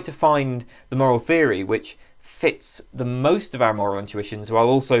try to find the moral theory which fits the most of our moral intuitions while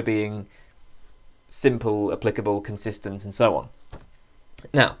also being simple, applicable, consistent, and so on.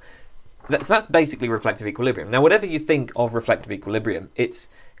 Now, that's basically reflective equilibrium. Now, whatever you think of reflective equilibrium, it's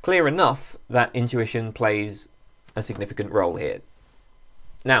clear enough that intuition plays a significant role here.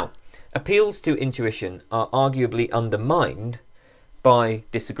 Now, appeals to intuition are arguably undermined by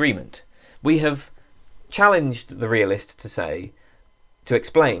disagreement. We have challenged the realist to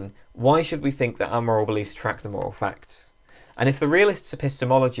explain why should we think that our moral beliefs track the moral facts. And if the realist's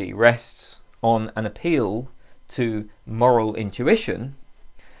epistemology rests on an appeal to moral intuition,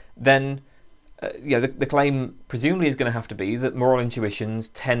 then the claim presumably is going to have to be that moral intuitions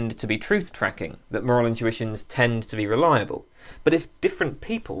tend to be truth-tracking, that moral intuitions tend to be reliable. But if different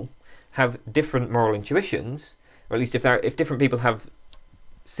people have different moral intuitions, or at least if different people have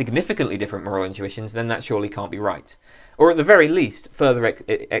significantly different moral intuitions, then that surely can't be right. Or at the very least, further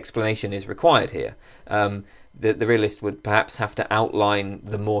explanation is required here. The realist would perhaps have to outline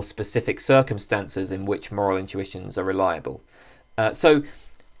the more specific circumstances in which moral intuitions are reliable. So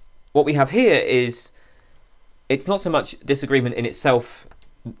what we have here is, it's not so much disagreement in itself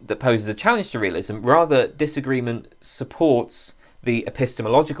that poses a challenge to realism, rather disagreement supports the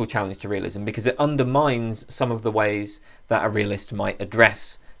epistemological challenge to realism because it undermines some of the ways that a realist might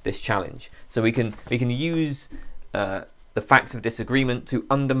address this challenge. So we can use the facts of disagreement to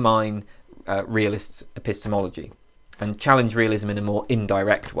undermine realists' epistemology and challenge realism in a more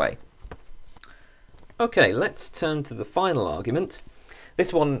indirect way. Okay, let's turn to the final argument.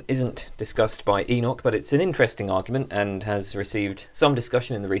 This one isn't discussed by Enoch, but it's an interesting argument and has received some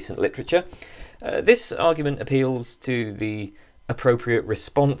discussion in the recent literature. This argument appeals to the appropriate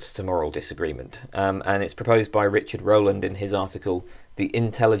response to moral disagreement, and it's proposed by Richard Rowland in his article, The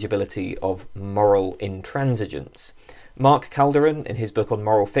Intelligibility of Moral Intransigence. Mark Calderon, in his book on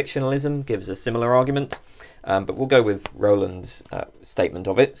moral fictionalism, gives a similar argument, but we'll go with Rowland's statement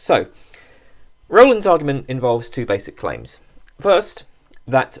of it. So, Rowland's argument involves 2 basic claims. First,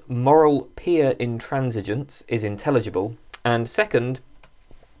 that moral pure intransigence is intelligible, and second,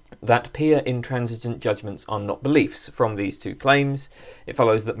 that pure intransigent judgments are not beliefs. From these two claims, it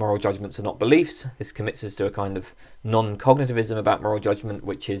follows that moral judgments are not beliefs. This commits us to a kind of non-cognitivism about moral judgment,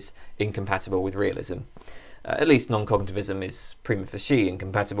 which is incompatible with realism. At least non-cognitivism is prima facie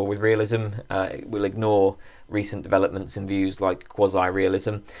incompatible with realism. It will ignore recent developments in views like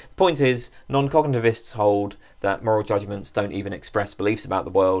quasi-realism. The point is, non-cognitivists hold that moral judgments don't even express beliefs about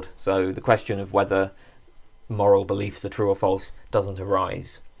the world, so the question of whether moral beliefs are true or false doesn't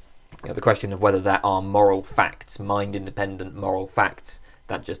arise. The question of whether there are moral facts, mind-independent moral facts,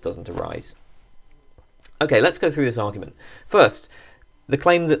 that just doesn't arise. Okay, let's go through this argument. First, the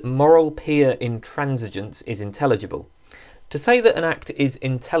claim that moral pure intransigence is intelligible. To say that an act is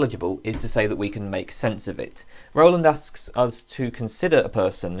intelligible is to say that we can make sense of it. Roland asks us to consider a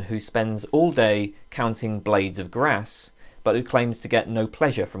person who spends all day counting blades of grass, but who claims to get no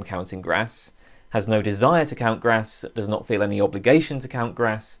pleasure from counting grass, has no desire to count grass, does not feel any obligation to count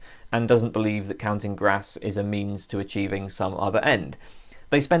grass, and doesn't believe that counting grass is a means to achieving some other end.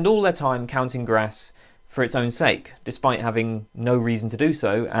 They spend all their time counting grass for its own sake, despite having no reason to do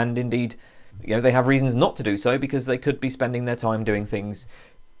so, and indeed, they have reasons not to do so because they could be spending their time doing things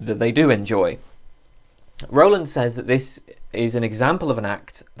that they do enjoy. Roland says that this is an example of an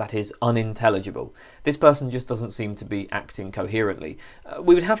act that is unintelligible. This person just doesn't seem to be acting coherently.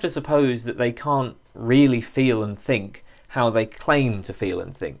 We would have to suppose that they can't really feel and think how they claim to feel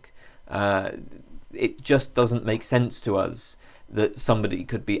and think. It just doesn't make sense to us that somebody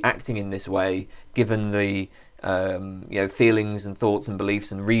could be acting in this way given the feelings and thoughts and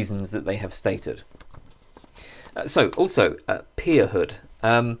beliefs and reasons that they have stated. Also, peerhood.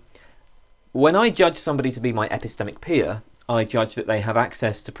 When I judge somebody to be my epistemic peer, I judge that they have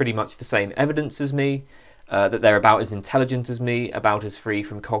access to pretty much the same evidence as me, that they're about as intelligent as me, about as free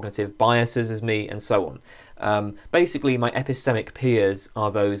from cognitive biases as me, and so on. Basically, my epistemic peers are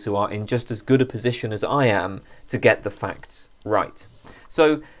those who are in just as good a position as I am to get the facts right.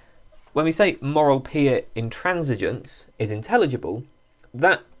 So, when we say moral pure intransigence is intelligible,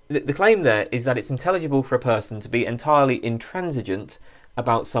 the claim there is that it's intelligible for a person to be entirely intransigent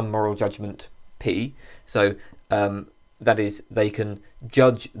about some moral judgment P. So, that is, they can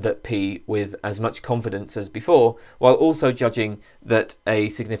judge that P with as much confidence as before, while also judging that a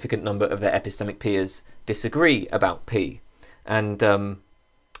significant number of their epistemic peers disagree about P. And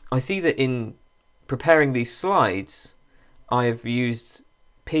I see that in preparing these slides, I've used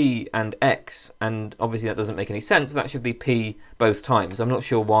P and X, and obviously that doesn't make any sense. That should be P both times. I'm not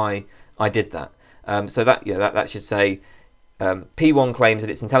sure why I did that. So that should say P1 claims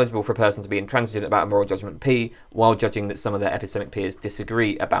that it's intelligible for a person to be intransigent about a moral judgment P, while judging that some of their epistemic peers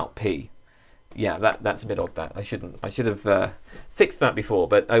disagree about P. Yeah, that's a bit odd. That I should have fixed that before,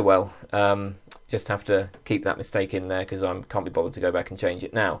 but oh well. Just have to keep that mistake in there because I can't be bothered to go back and change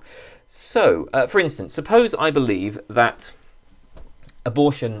it now. So, for instance, suppose I believe that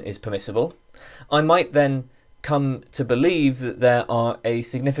abortion is permissible. I might then come to believe that there are a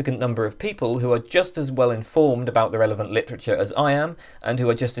significant number of people who are just as well informed about the relevant literature as I am, and who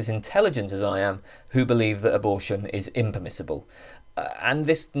are just as intelligent as I am, who believe that abortion is impermissible. And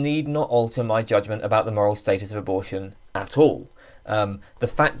this need not alter my judgment about the moral status of abortion at all. The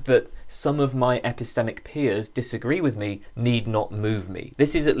fact that some of my epistemic peers disagree with me need not move me.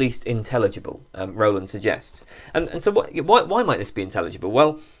 This is at least intelligible, Roland suggests. And so why might this be intelligible?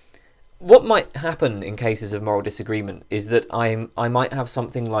 Well, what might happen in cases of moral disagreement is that I might have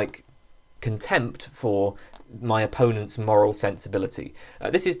something like contempt for my opponent's moral sensibility.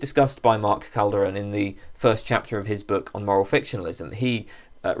 This is discussed by Mark Calderon in the first chapter of his book on moral fictionalism. He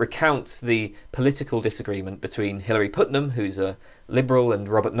recounts the political disagreement between Hilary Putnam, who's a liberal, and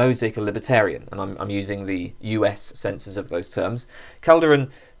Robert Nozick, a libertarian, and I'm using the US senses of those terms.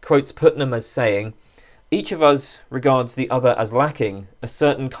 Calderon quotes Putnam as saying, "Each of us regards the other as lacking a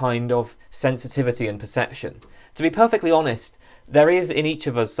certain kind of sensitivity and perception. To be perfectly honest, there is in each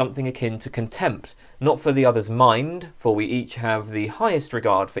of us something akin to contempt, not for the other's mind, for we each have the highest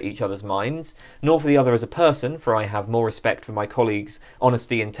regard for each other's minds, nor for the other as a person, for I have more respect for my colleagues'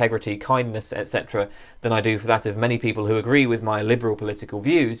 honesty, integrity, kindness, etc., than I do for that of many people who agree with my liberal political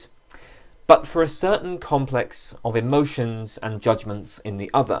views, but for a certain complex of emotions and judgments in the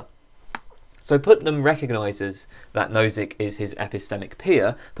other." So Putnam recognises that Nozick is his epistemic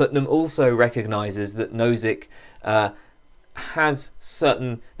peer. Putnam also recognises that Nozick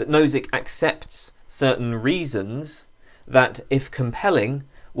Nozick accepts certain reasons that, if compelling,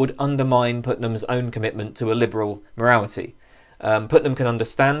 would undermine Putnam's own commitment to a liberal morality. Putnam can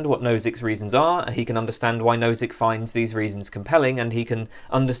understand what Nozick's reasons are, he can understand why Nozick finds these reasons compelling, and he can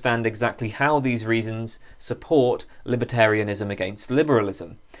understand exactly how these reasons support libertarianism against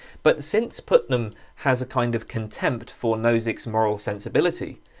liberalism. But since Putnam has a kind of contempt for Nozick's moral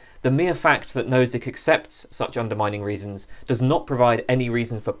sensibility, the mere fact that Nozick accepts such undermining reasons does not provide any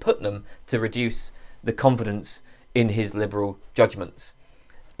reason for Putnam to reduce the confidence in his liberal judgments.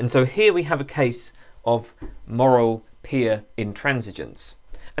 And so here we have a case of moral peer intransigence.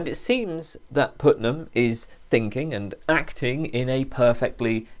 And it seems that Putnam is thinking and acting in a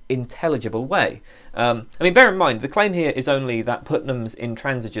perfectly intelligible way. I mean, bear in mind, the claim here is only that Putnam's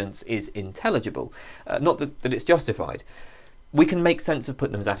intransigence is intelligible, not that it's justified. We can make sense of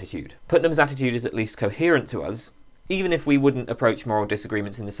Putnam's attitude. Putnam's attitude is at least coherent to us, even if we wouldn't approach moral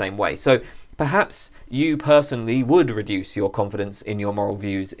disagreements in the same way. So perhaps you personally would reduce your confidence in your moral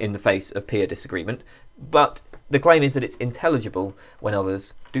views in the face of peer disagreement, but the claim is that it's intelligible when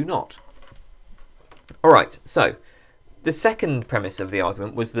others do not. Alright, so the second premise of the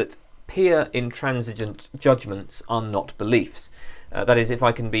argument was that peer intransigent judgments are not beliefs. That is, if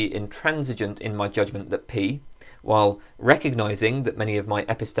I can be intransigent in my judgment that P, while recognising that many of my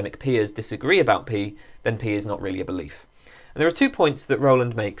epistemic peers disagree about P, then P is not really a belief. And there are 2 points that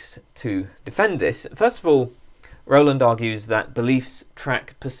Rowland makes to defend this. First of all, Rowland argues that beliefs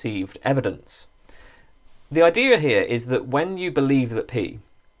track perceived evidence. The idea here is that when you believe that P,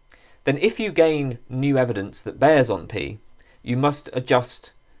 then if you gain new evidence that bears on P, you must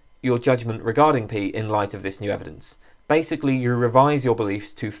adjust your judgment regarding P in light of this new evidence. Basically, you revise your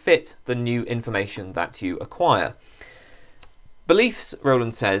beliefs to fit the new information that you acquire. Beliefs,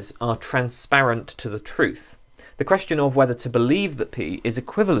 Rowland says, are transparent to the truth. The question of whether to believe that P is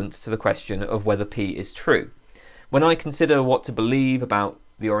equivalent to the question of whether P is true. When I consider what to believe about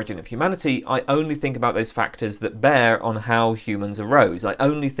the origin of humanity, I only think about those factors that bear on how humans arose. I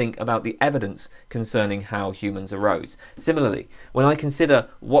only think about the evidence concerning how humans arose. Similarly, when I consider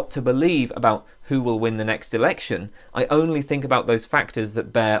what to believe about who will win the next election, I only think about those factors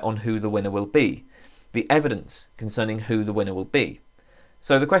that bear on who the winner will be. The evidence concerning who the winner will be.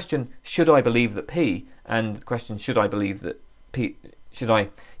 So the question, should I believe that P, and the question, should I believe that P,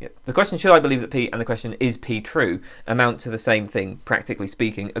 the question, should I believe that P, and the question, is P true, amount to the same thing, practically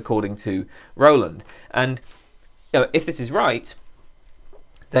speaking, according to Rowland. And if this is right,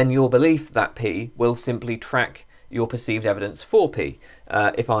 then your belief that P will simply track your perceived evidence for P.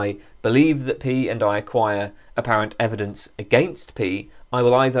 If I believe that P and I acquire apparent evidence against P, I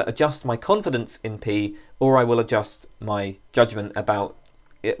will either adjust my confidence in P, or I will adjust my judgment about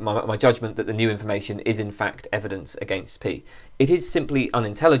my judgment that the new information is in fact evidence against P. It is simply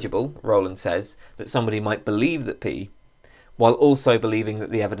unintelligible, Rowland says, that somebody might believe that P, while also believing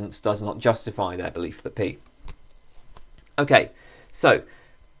that the evidence does not justify their belief that P. Okay, so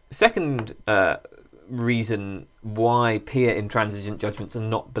second reason why peer intransigent judgments are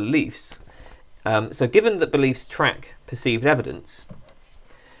not beliefs. So given that beliefs track perceived evidence,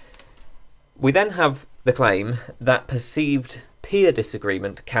 we then have the claim that perceived peer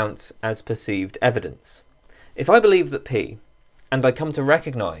disagreement counts as perceived evidence. If I believe that P, and I come to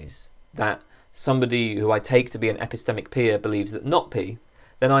recognise that somebody who I take to be an epistemic peer believes that not P,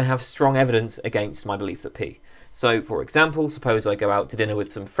 then I have strong evidence against my belief that P. So, for example, suppose I go out to dinner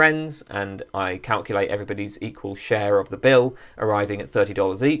with some friends and I calculate everybody's equal share of the bill, arriving at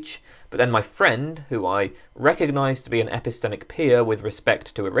 $30 each, but then my friend, who I recognise to be an epistemic peer with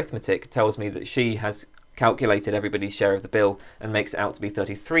respect to arithmetic, tells me that she has calculated everybody's share of the bill and makes it out to be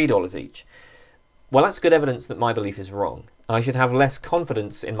 $33 each. Well, that's good evidence that my belief is wrong. I should have less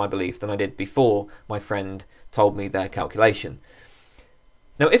confidence in my belief than I did before my friend told me their calculation.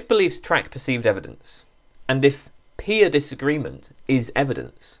 Now, if beliefs track perceived evidence, and if peer disagreement is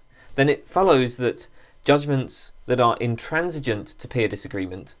evidence, then it follows that judgments that are intransigent to peer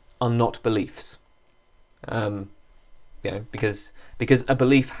disagreement are not beliefs. Because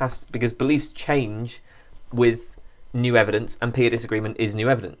beliefs change with new evidence, and peer disagreement is new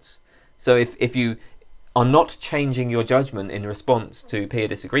evidence. So if you are not changing your judgment in response to peer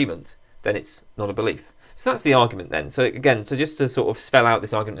disagreement, then it's not a belief. So that's the argument then. So again, just to sort of spell out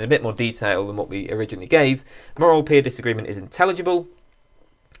this argument in a bit more detail than what we originally gave, moral peer disagreement is intelligible.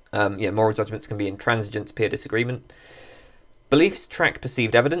 Moral judgments can be intransigent to peer disagreement. Beliefs track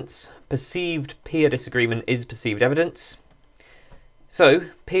perceived evidence. Perceived peer disagreement is perceived evidence. So,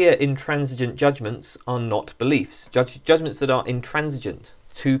 peer intransigent judgments are not beliefs. Judgments that are intransigent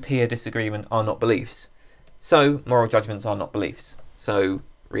to peer disagreement are not beliefs. So, moral judgments are not beliefs. So,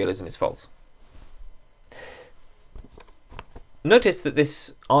 realism is false. Notice that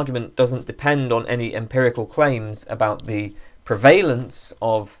this argument doesn't depend on any empirical claims about the prevalence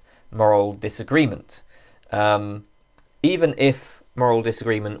of moral disagreement. Even if moral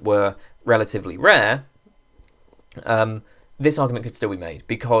disagreement were relatively rare, this argument could still be made,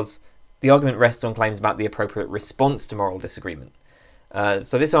 because the argument rests on claims about the appropriate response to moral disagreement.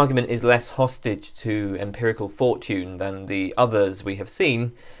 So this argument is less hostage to empirical fortune than the others we have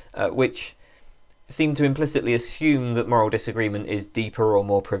seen, which seem to implicitly assume that moral disagreement is deeper or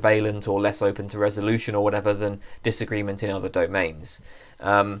more prevalent or less open to resolution or whatever than disagreement in other domains.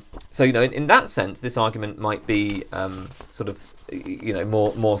 So, in that sense, this argument might be sort of,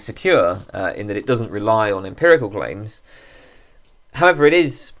 more secure in that it doesn't rely on empirical claims. However, it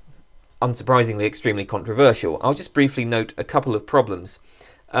is unsurprisingly extremely controversial. I'll just briefly note a couple of problems.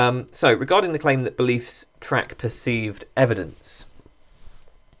 So, regarding the claim that beliefs track perceived evidence,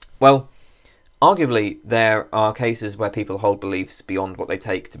 well, arguably there are cases where people hold beliefs beyond what they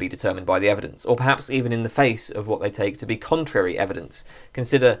take to be determined by the evidence, or perhaps even in the face of what they take to be contrary evidence.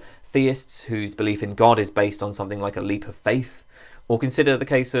 Consider theists whose belief in God is based on something like a leap of faith, or consider the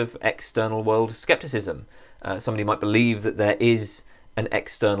case of external world skepticism. Somebody might believe that there is an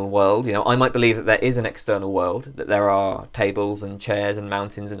external world. I might believe that there is an external world, that there are tables and chairs and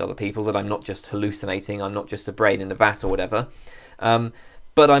mountains and other people, that I'm not just hallucinating, I'm not just a brain in a vat or whatever.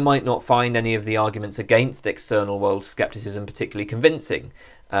 But I might not find any of the arguments against external world skepticism particularly convincing.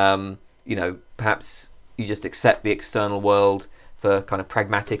 Perhaps you just accept the external world for kind of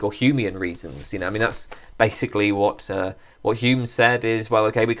pragmatic or Humean reasons. That's basically what Hume said is, well,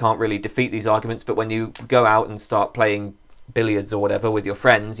 okay, we can't really defeat these arguments, but when you go out and start playing billiards or whatever with your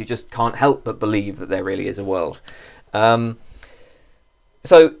friends, you just can't help but believe that there really is a world.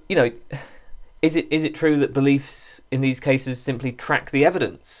 Is it true that beliefs in these cases simply track the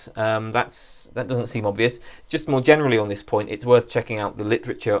evidence? That doesn't seem obvious. Just more generally on this point, it's worth checking out the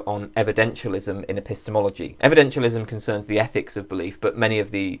literature on evidentialism in epistemology. Evidentialism concerns the ethics of belief, but many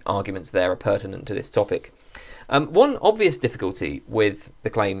of the arguments there are pertinent to this topic. One obvious difficulty with the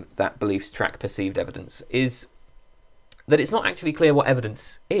claim that beliefs track perceived evidence is that it's not actually clear what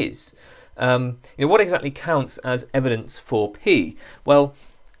evidence is. What exactly counts as evidence for P? Well,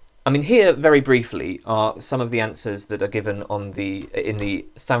 here very briefly are some of the answers that are given in the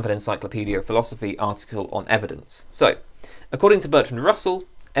Stanford Encyclopedia of Philosophy article on evidence. So, according to Bertrand Russell,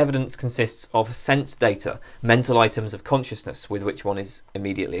 evidence consists of sense data, mental items of consciousness with which one is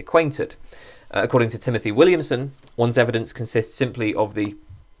immediately acquainted. According to Timothy Williamson, one's evidence consists simply of the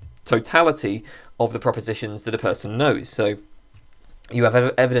totality of the propositions that a person knows. So, you have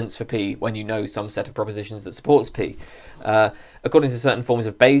evidence for P when you know some set of propositions that supports P. According to certain forms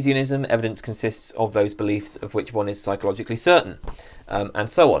of Bayesianism, evidence consists of those beliefs of which one is psychologically certain, and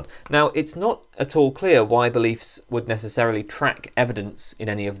so on. Now, it's not at all clear why beliefs would necessarily track evidence in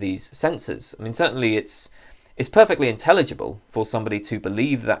any of these senses. Certainly it's perfectly intelligible for somebody to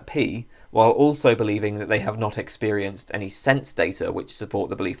believe that P while also believing that they have not experienced any sense data which support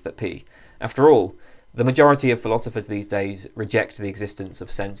the belief that P. After all, the majority of philosophers these days reject the existence of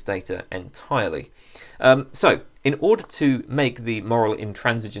sense data entirely. So, in order to make the moral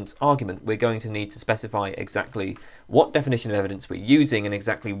intransigence argument, we're going to need to specify exactly what definition of evidence we're using and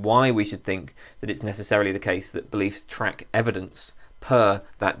exactly why we should think that it's necessarily the case that beliefs track evidence per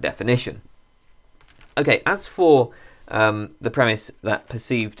that definition. Okay, as for the premise that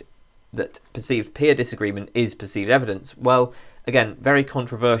perceived peer disagreement is perceived evidence, well, again, very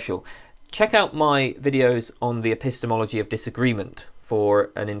controversial. Check out my videos on the epistemology of disagreement for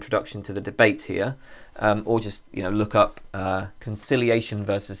an introduction to the debate here, or just look up conciliation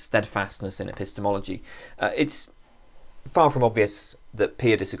versus steadfastness in epistemology. It's far from obvious that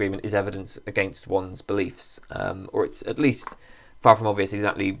peer disagreement is evidence against one's beliefs, or it's at least far from obvious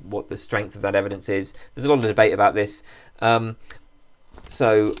exactly what the strength of that evidence is. There's a lot of debate about this,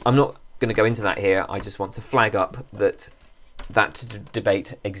 so I'm not going to go into that here. I just want to flag up that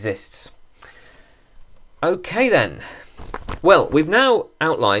debate exists. Okay then. Well, we've now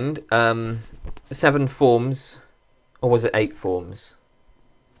outlined 7 forms, or was it 8 forms?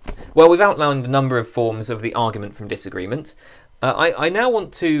 Well, we've outlined a number of forms of the argument from disagreement. I now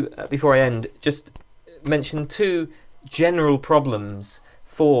want to, before I end, just mention 2 general problems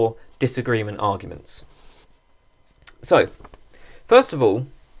for disagreement arguments. So, first of all,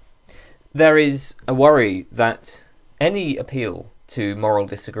 there is a worry that any appeal to moral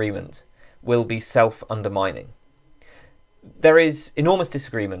disagreement will be self-undermining. There is enormous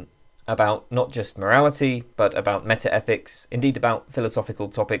disagreement about not just morality, but about metaethics, indeed about philosophical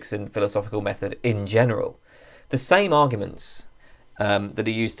topics and philosophical method in general. The same arguments that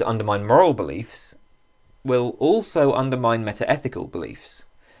are used to undermine moral beliefs will also undermine metaethical beliefs.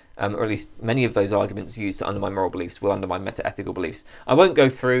 or at least many of those arguments used to undermine moral beliefs will undermine metaethical beliefs. I won't go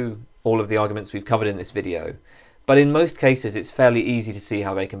through all of the arguments we've covered in this video, but in most cases it's fairly easy to see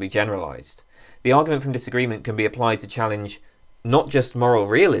how they can be generalized. The argument from disagreement can be applied to challenge not just moral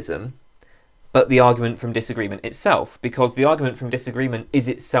realism, but the argument from disagreement itself, because the argument from disagreement is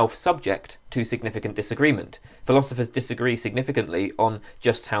itself subject to significant disagreement. Philosophers disagree significantly on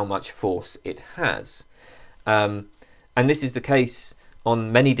just how much force it has. And this is the case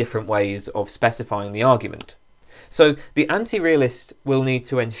on many different ways of specifying the argument. So the anti-realist will need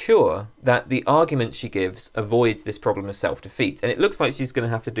to ensure that the argument she gives avoids this problem of self-defeat. And it looks like she's going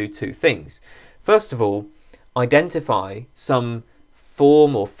to have to do two things. First of all, identify some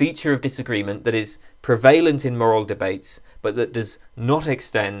form or feature of disagreement that is prevalent in moral debates, but that does not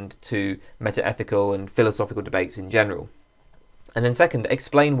extend to metaethical and philosophical debates in general. And then second,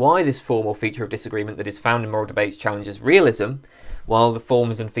 explain why this form or feature of disagreement that is found in moral debates challenges realism, while the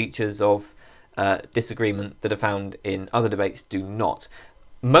forms and features of disagreement that are found in other debates do not.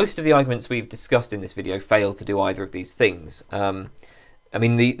 Most of the arguments we've discussed in this video fail to do either of these things. I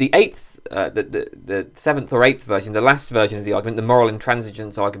mean, the seventh or eighth version, the last version of the argument, the moral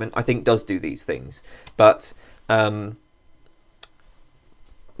intransigence argument, I think does do these things. But many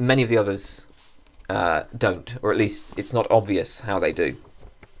of the others don't, or at least it's not obvious how they do.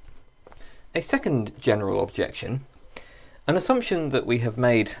 A second general objection, an assumption that we have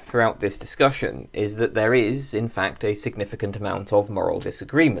made throughout this discussion, is that there is, in fact, a significant amount of moral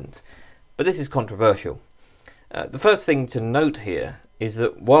disagreement. But this is controversial. The first thing to note here is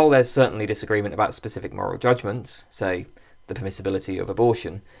that while there's certainly disagreement about specific moral judgments, say the permissibility of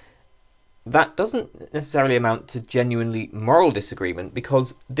abortion, that doesn't necessarily amount to genuinely moral disagreement,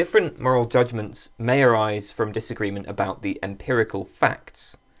 because different moral judgments may arise from disagreement about the empirical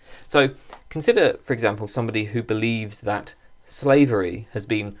facts. So consider, for example, somebody who believes that slavery has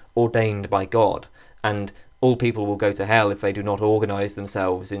been ordained by God and all people will go to hell if they do not organise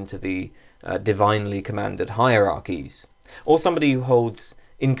themselves into the divinely commanded hierarchies. Or somebody who holds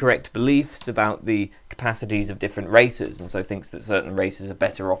incorrect beliefs about the capacities of different races and so thinks that certain races are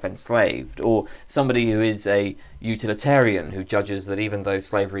better off enslaved. Or somebody who is a utilitarian who judges that even though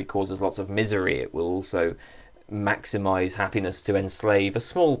slavery causes lots of misery, it will also maximise happiness to enslave a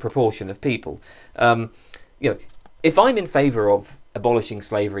small proportion of people. If I'm in favour of abolishing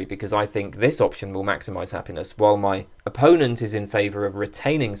slavery because I think this option will maximise happiness, while my opponent is in favour of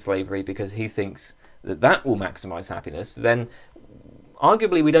retaining slavery because he thinks that will maximise happiness, then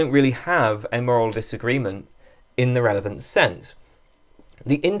arguably we don't really have a moral disagreement in the relevant sense.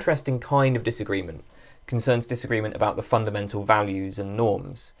 The interesting kind of disagreement concerns disagreement about the fundamental values and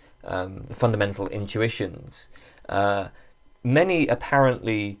norms, the fundamental intuitions. Many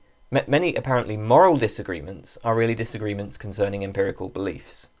apparently moral disagreements are really disagreements concerning empirical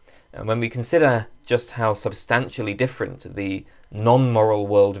beliefs. And when we consider just how substantially different the non-moral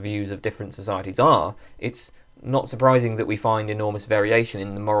worldviews of different societies are, it's not surprising that we find enormous variation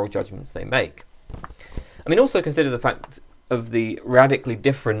in the moral judgments they make. I mean, also consider the fact of the radically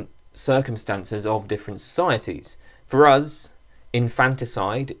different circumstances of different societies. For us,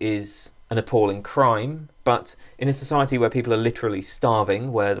 infanticide is an appalling crime, but in a society where people are literally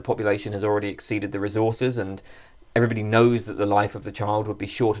starving, where the population has already exceeded the resources and everybody knows that the life of the child would be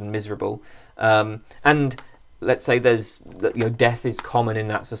short and miserable, and let's say death is common in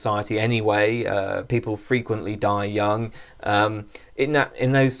that society anyway, people frequently die young,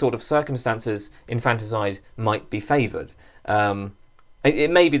 in those sort of circumstances infanticide might be favoured.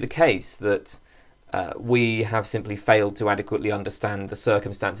 It may be the case that we have simply failed to adequately understand the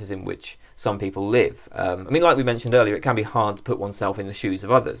circumstances in which some people live. I mean, like we mentioned earlier, it can be hard to put oneself in the shoes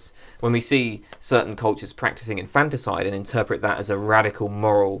of others. When we see certain cultures practicing infanticide and interpret that as a radical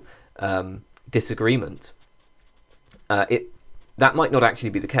moral disagreement, that might not actually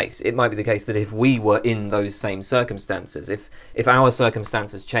be the case. It might be the case that if we were in those same circumstances, if our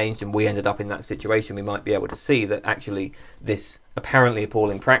circumstances changed and we ended up in that situation, we might be able to see that actually this apparently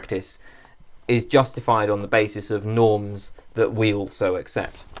appalling practice is justified on the basis of norms that we also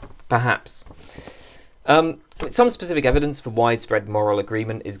accept. Perhaps. Some specific evidence for widespread moral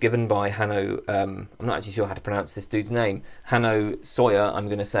agreement is given by Hanno, I'm not actually sure how to pronounce this dude's name, Hanno Sawyer, I'm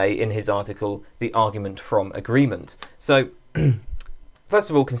going to say, in his article, The Argument from Agreement. So, first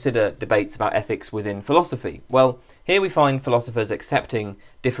of all, consider debates about ethics within philosophy. Well, here we find philosophers accepting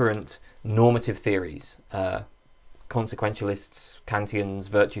different normative theories, consequentialists, Kantians,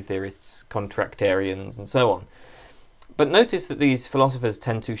 virtue theorists, contractarians, and so on. But notice that these philosophers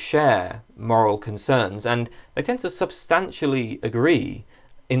tend to share moral concerns, and they tend to substantially agree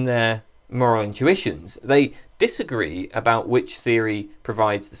in their moral intuitions. They disagree about which theory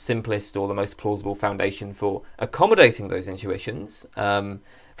provides the simplest or the most plausible foundation for accommodating those intuitions. For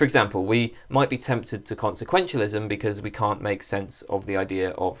example, we might be tempted to consequentialism because we can't make sense of the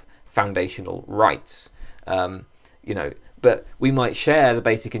idea of foundational rights. But we might share the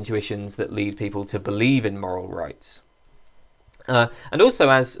basic intuitions that lead people to believe in moral rights. And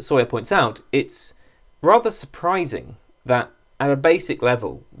also, as Sawyer points out, it's rather surprising that at a basic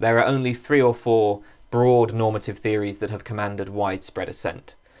level, there are only 3 or 4 broad normative theories that have commanded widespread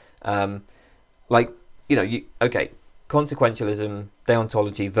assent. Consequentialism,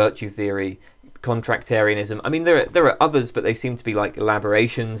 deontology, virtue theory, contractarianism. I mean, there are others, but they seem to be like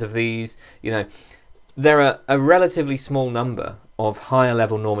elaborations of these. There are a relatively small number of higher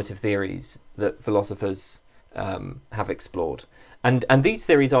level normative theories that philosophers have explored. And these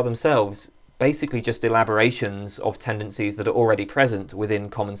theories are themselves basically just elaborations of tendencies that are already present within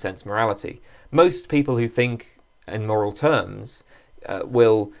common sense morality. Most people who think in moral terms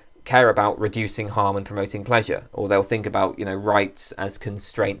will care about reducing harm and promoting pleasure, or they'll think about rights as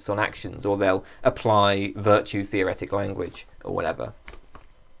constraints on actions, or they'll apply virtue theoretic language or whatever.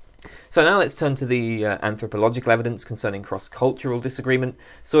 So now let's turn to the anthropological evidence concerning cross-cultural disagreement.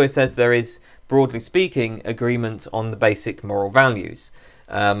 Sawyer says there is, broadly speaking, agreement on the basic moral values.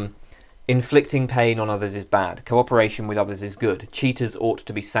 Inflicting pain on others is bad. Cooperation with others is good. Cheaters ought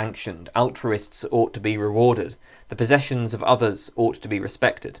to be sanctioned. Altruists ought to be rewarded. The possessions of others ought to be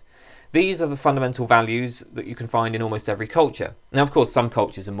respected. These are the fundamental values that you can find in almost every culture. Now, of course, some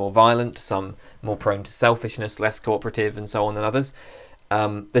cultures are more violent, some more prone to selfishness, less cooperative, and so on than others.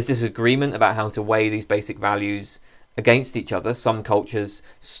 There's disagreement about how to weigh these basic values against each other. Some cultures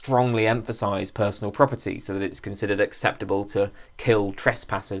strongly emphasize personal property so that it's considered acceptable to kill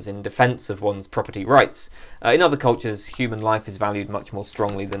trespassers in defense of one's property rights. In other cultures, human life is valued much more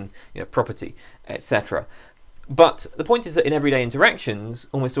strongly than property, etc. But the point is that in everyday interactions,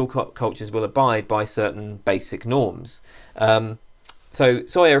 almost all cultures will abide by certain basic norms. So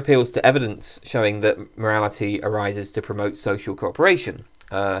Sawyer appeals to evidence showing that morality arises to promote social cooperation.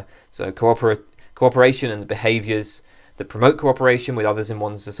 So cooperation and the behaviours that promote cooperation with others in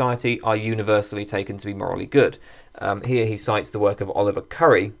one's society are universally taken to be morally good. Here he cites the work of Oliver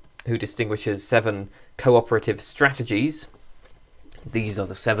Curry, who distinguishes 7 cooperative strategies. These are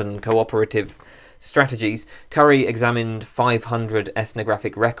the 7 cooperative strategies. Curry examined 500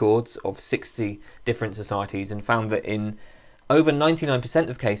 ethnographic records of 60 different societies and found that in over 99%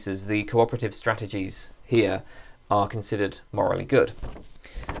 of cases, the cooperative strategies here are considered morally good.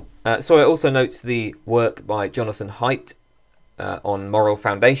 Sawyer also notes the work by Jonathan Haidt on moral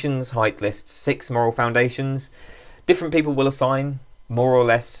foundations. Haidt lists 6 moral foundations. Different people will assign more or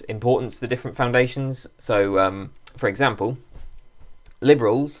less importance to the different foundations. So, for example,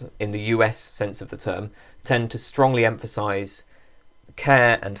 liberals, in the US sense of the term, tend to strongly emphasize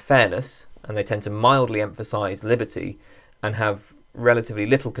care and fairness, and they tend to mildly emphasize liberty and have relatively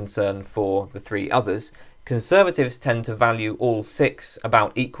little concern for the 3 others. Conservatives tend to value all 6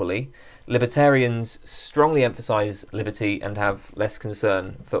 about equally. Libertarians strongly emphasize liberty and have less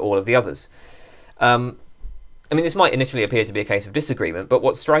concern for all of the others. This might initially appear to be a case of disagreement, but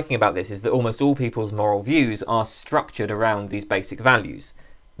what's striking about this is that almost all people's moral views are structured around these basic values.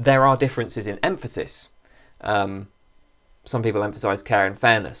 There are differences in emphasis. Some people emphasize care and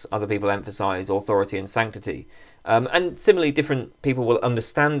fairness, other people emphasize authority and sanctity. And similarly, different people will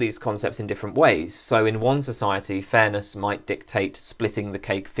understand these concepts in different ways. So in one society, fairness might dictate splitting the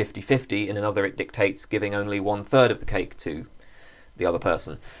cake 50-50, in another it dictates giving only 1/3 of the cake to the other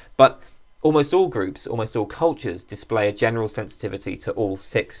person. But almost all groups, almost all cultures display a general sensitivity to all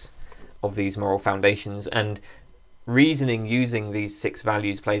 6 of these moral foundations, and reasoning using these 6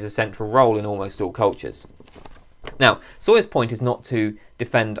 values plays a central role in almost all cultures. Now, Sawyer's point is not to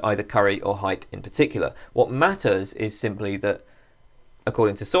defend either Curry or Haidt in particular. What matters is simply that,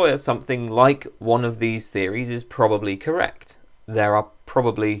 according to Sawyer, something like one of these theories is probably correct. There are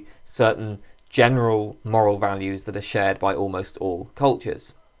probably certain general moral values that are shared by almost all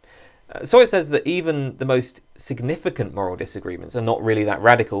cultures. Sawyer says that even the most significant moral disagreements are not really that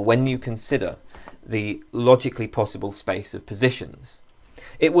radical when you consider the logically possible space of positions.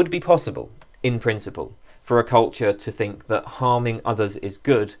 It would be possible, in principle, for a culture to think that harming others is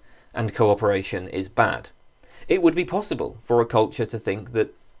good and cooperation is bad. It would be possible for a culture to think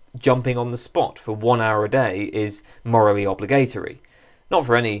that jumping on the spot for 1 hour a day is morally obligatory. Not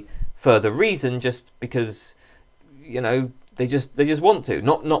for any further reason, just because, they just want to.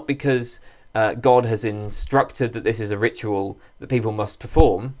 Not because God has instructed that this is a ritual that people must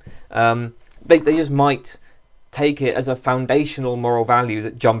perform. They just might take it as a foundational moral value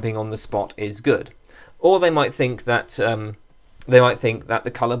that jumping on the spot is good. Or they might think that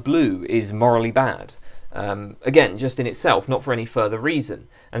the colour blue is morally bad. Again, just in itself, not for any further reason.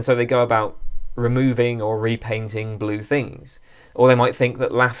 And so they go about removing or repainting blue things. Or they might think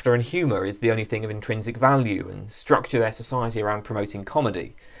that laughter and humour is the only thing of intrinsic value and structure their society around promoting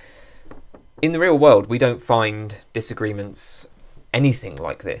comedy. In the real world, we don't find disagreements anything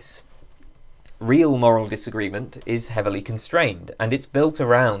like this. Real moral disagreement is heavily constrained, and it's built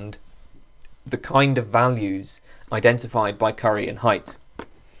around the kind of values identified by Curry and Haidt.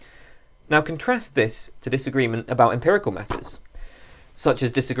 Now contrast this to disagreement about empirical matters, such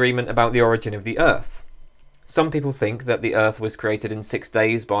as disagreement about the origin of the Earth. Some people think that the Earth was created in 6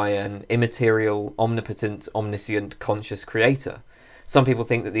 days by an immaterial, omnipotent, omniscient, conscious creator. Some people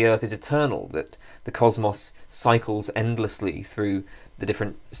think that the Earth is eternal, that the cosmos cycles endlessly through the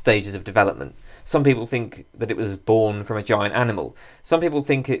different stages of development. Some people think that it was born from a giant animal. Some people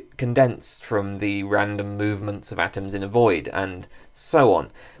think it condensed from the random movements of atoms in a void, and so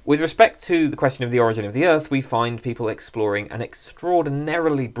on. With respect to the question of the origin of the Earth, we find people exploring an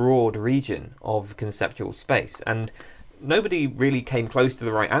extraordinarily broad region of conceptual space, and nobody really came close to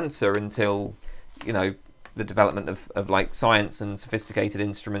the right answer until, you know, the development of like science and sophisticated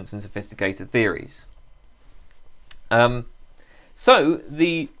instruments and sophisticated theories. So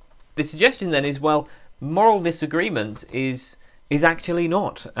the suggestion then is, well, moral disagreement is actually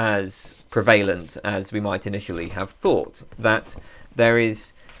not as prevalent as we might initially have thought. That there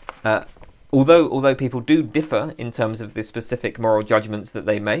is, although people do differ in terms of the specific moral judgments that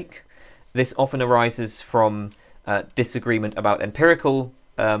they make, this often arises from disagreement about empirical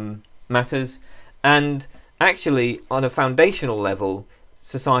matters, and actually on a foundational level,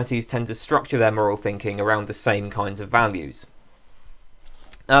 societies tend to structure their moral thinking around the same kinds of values.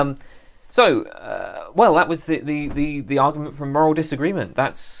 Well, that was the argument from moral disagreement.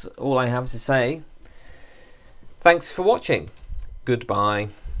 That's all I have to say. Thanks for watching. Goodbye.